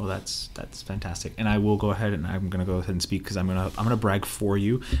 Well, that's fantastic. And I will go ahead and I'm gonna go ahead and speak because I'm gonna brag for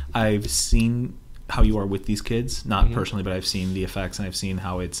you. I've seen how you are with these kids, not personally, but I've seen the effects and I've seen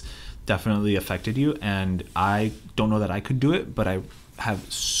how it's definitely affected you. And I don't know that I could do it, but I have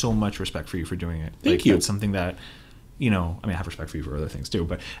so much respect for you for doing it. Thank you. That's something that, I have respect for you for other things too,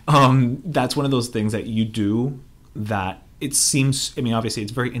 but that's one of those things that you do that it seems, obviously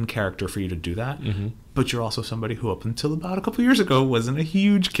it's very in character for you to do that, but you're also somebody who up until about a couple years ago wasn't a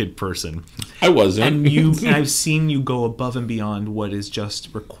huge kid person. I wasn't. And I've seen you go above and beyond what is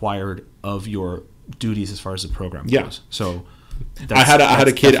just required of your duties as far as the program goes. So I had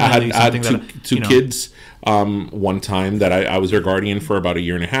a kid. I had two kids one time that I was their guardian for about a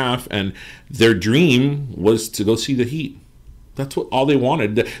year and a half, and their dream was to go see the Heat. That's what all they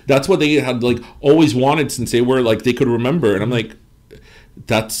wanted. That's what they had always wanted since they were they could remember. And I'm like,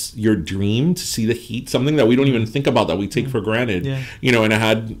 that's your dream, to see the Heat, something that we don't even think about, that we take for granted. And I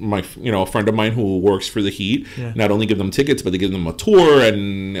had my a friend of mine who works for the Heat not only give them tickets, but they give them a tour,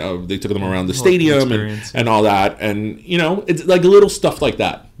 and they took them around the stadium and all that. And it's like little stuff like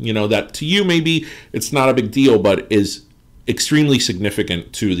that, that to you maybe it's not a big deal, but is extremely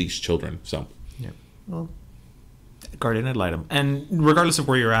significant to these children. So well, guardian ad litem, and regardless of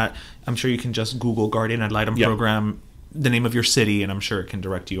where you're at, I'm sure you can just Google guardian ad litem program, the name of your city, and I'm sure it can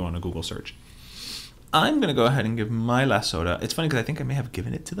direct you on a Google search. I'm going to go ahead and give my last soda. It's funny because I think I may have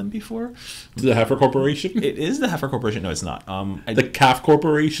given it to them before. To the Heifer Corporation? It is the Heifer Corporation. No, it's not. The Calf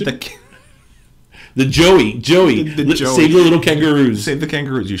Corporation? The Joey. The Joey. Save the little kangaroos. Save the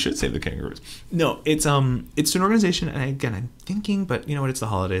kangaroos. You should save the kangaroos. No, it's an organization, and again, I'm thinking, but you know what? It's the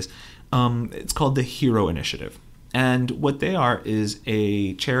holidays. It's called the Hero Initiative. And what they are is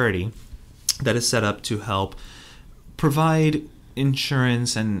a charity that is set up to help provide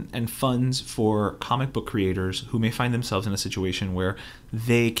insurance and funds for comic book creators who may find themselves in a situation where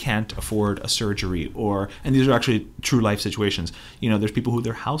they can't afford a surgery, and these are actually true life situations. There's people who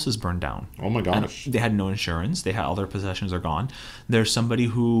their house is burned down. Oh my gosh. They had no insurance. They had all their possessions are gone. There's somebody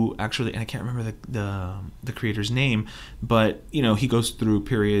who actually, and I can't remember the creator's name, but he goes through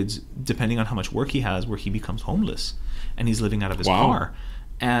periods depending on how much work he has where he becomes homeless and he's living out of his car.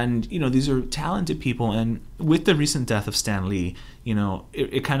 And, these are talented people. And with the recent death of Stan Lee,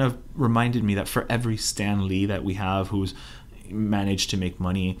 it kind of reminded me that for every Stan Lee that we have who's managed to make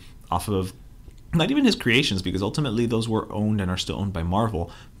money off of not even his creations, because ultimately those were owned and are still owned by Marvel,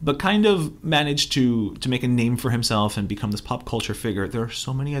 but kind of managed to make a name for himself and become this pop culture figure. There are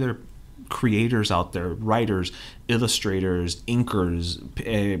so many other creators out there, writers, illustrators, inkers,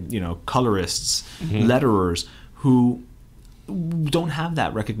 colorists, letterers, who don't have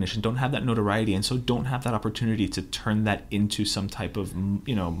that recognition, don't have that notoriety, and so don't have that opportunity to turn that into some type of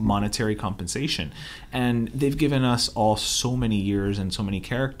monetary compensation. And they've given us all so many years and so many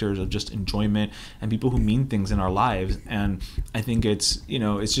characters of just enjoyment and people who mean things in our lives. And I think it's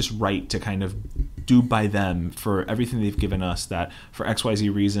just right to kind of do by them for everything they've given us, that for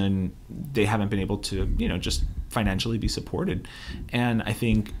XYZ reason they haven't been able to just financially be supported. And I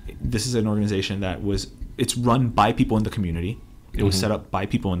think this is an organization that it's run by people in the community. It was set up by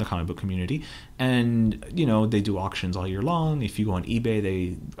people in the comic book community, and they do auctions all year long. If you go on eBay,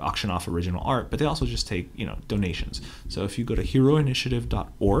 they auction off original art, but they also just take donations. So if you go to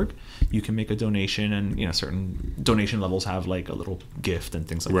heroinitiative.org, you can make a donation, and certain donation levels have like a little gift and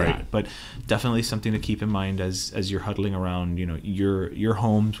things like that. But definitely something to keep in mind as you're huddling around your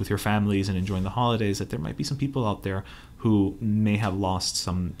homes with your families and enjoying the holidays, that there might be some people out there who may have lost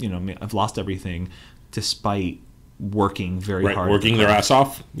may have lost everything despite working very hard. Working their ass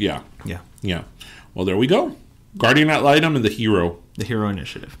off. Yeah. Well, there we go. Guardian ad litem and the Hero. The Hero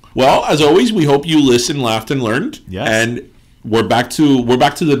Initiative. Well, as always, we hope you listened, laughed, and learned. Yes. And we're back to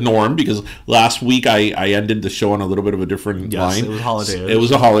the norm, because last week I ended the show on a little bit of a different line. It was a holiday. It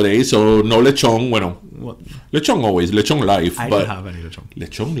was a holiday, so no lechon. Bueno, lechon always. Lechon life. I don't have any lechon.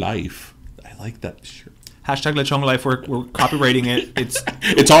 Lechon life. I like that shirt. Hashtag Lechon Life. We're copywriting it.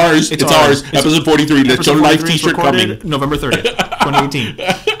 It's ours. It's ours. Episode 43. Lechon Life t-shirt coming. November 30th, 2018.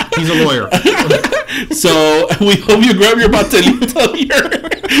 He's a lawyer. So we hope you grab your pastelito,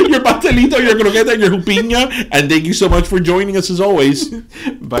 your croqueta, your jupiña, and thank you so much for joining us as always.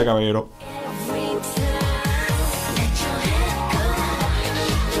 Bye, caballero.